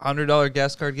 $100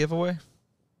 gas card giveaway.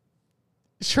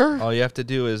 Sure. All you have to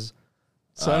do is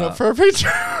Sign up for our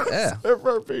Patreon. Yeah. Sign up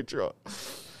for our Patreon.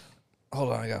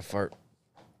 hold on. I got to fart.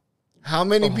 How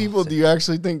many people do you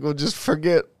actually think will just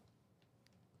forget?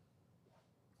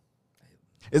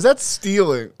 Is that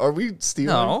stealing? Are we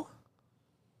stealing? No,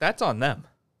 that's on them.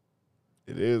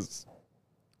 It is.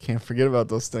 Can't forget about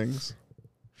those things.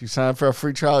 If you sign up for a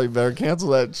free trial, you better cancel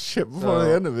that shit before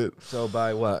the end of it. So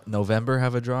by what? November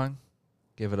have a drawing?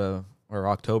 Give it or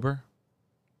October?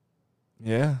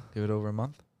 Yeah. Give it over a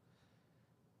month?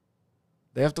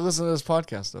 They have to listen to this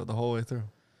podcast, though, the whole way through.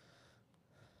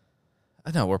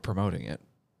 I know we're promoting it.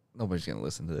 Nobody's going to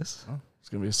listen to this. Oh, it's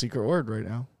going to be a secret word right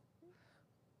now.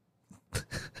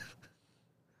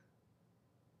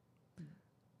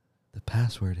 The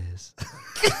password is.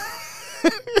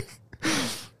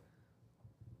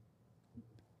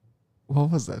 What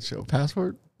was that show?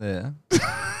 Password? Yeah.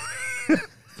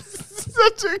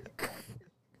 Such a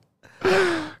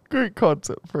great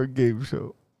concept for a game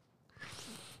show.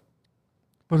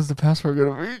 What is the password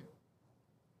going to be?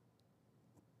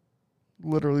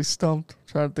 Literally stumped.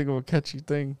 Trying to think of a catchy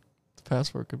thing the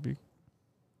password could be.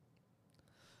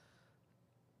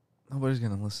 Nobody's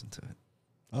going to listen to it.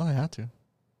 Oh, they have to.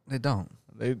 They don't.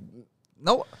 They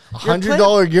No.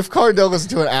 $100 gift card, they'll listen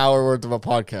to an hour worth of a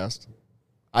podcast.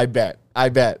 I bet.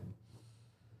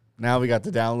 Now we got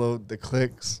the download, the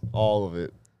clicks, all of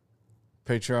it.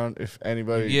 Patreon, if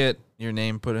anybody... You get your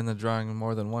name put in the drawing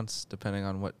more than once, depending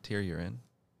on what tier you're in.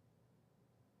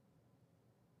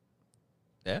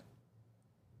 Yeah.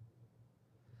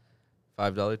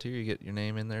 $5 tier, you get your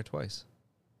name in there twice.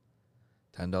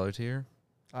 $10 tier,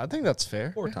 I think that's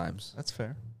fair. 4 times. That's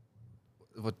fair.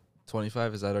 What,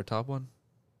 25, is that our top one?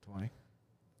 20.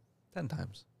 10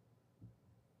 times.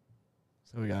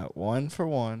 So we got 1 for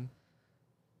 1,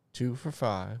 2 for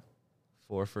 5.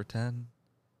 4 for 10.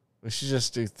 We should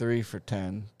just do 3 for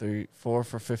 10, 4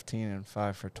 for 15, and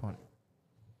 5 for 20.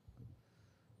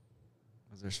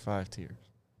 Because there's 5 tiers.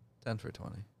 10 for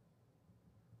 20.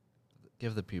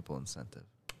 Give the people incentive.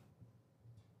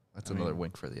 That's I another mean-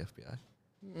 wink for the FBI.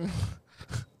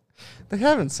 They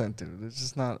have incentive. It's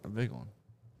just not a big one.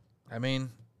 I mean,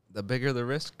 the bigger the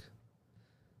risk,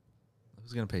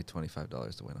 who's going to pay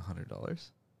 $25 to win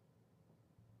 $100?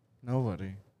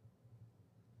 Nobody.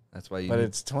 That's why you But need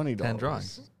it's $20. 10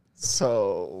 drawings.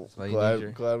 So That's why you need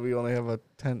your- glad we only have a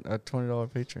 $20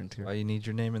 Patreon tier. why you need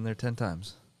your name in there 10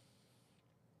 times.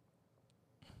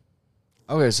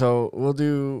 Okay, so we'll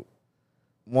do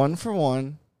 1 for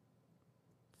 1,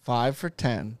 5 for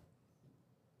 10,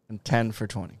 and 10 for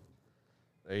 20.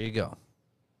 There you go.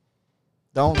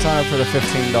 Don't sign up for the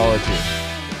 $15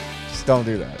 tier. Just don't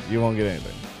do that. You won't get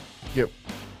anything. Get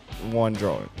one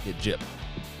drawing. Get gypped.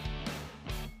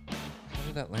 How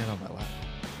did that land on my lap?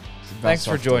 Bounce Thanks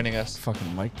for off the joining us.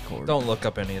 Fucking mic cord. Don't look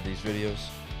up any of these videos.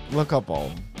 Look up all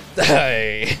of them.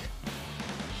 Hey.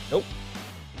 Nope.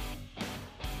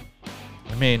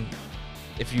 I mean,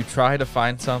 if you try to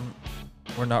find some,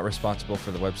 we're not responsible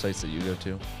for the websites that you go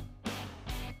to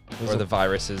or the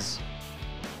viruses.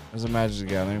 There's a Magic the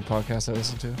Gathering podcast I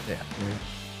listen to. Yeah.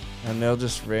 And they'll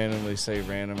just randomly say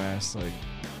random ass,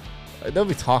 like, they'll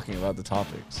be talking about the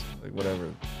topics, like whatever.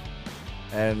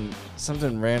 And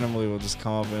something randomly will just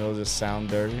come up and it'll just sound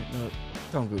dirty. No,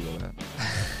 don't Google that.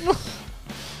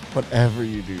 Whatever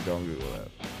you do, don't Google that.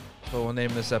 So we'll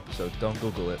name this episode, Don't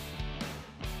Google It.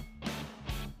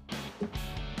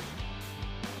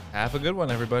 Have a good one,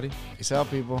 everybody. Peace out,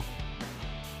 people.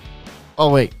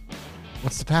 Oh, wait.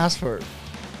 What's the password?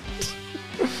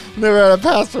 Never had a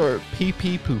password. Pee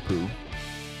pee poo poo.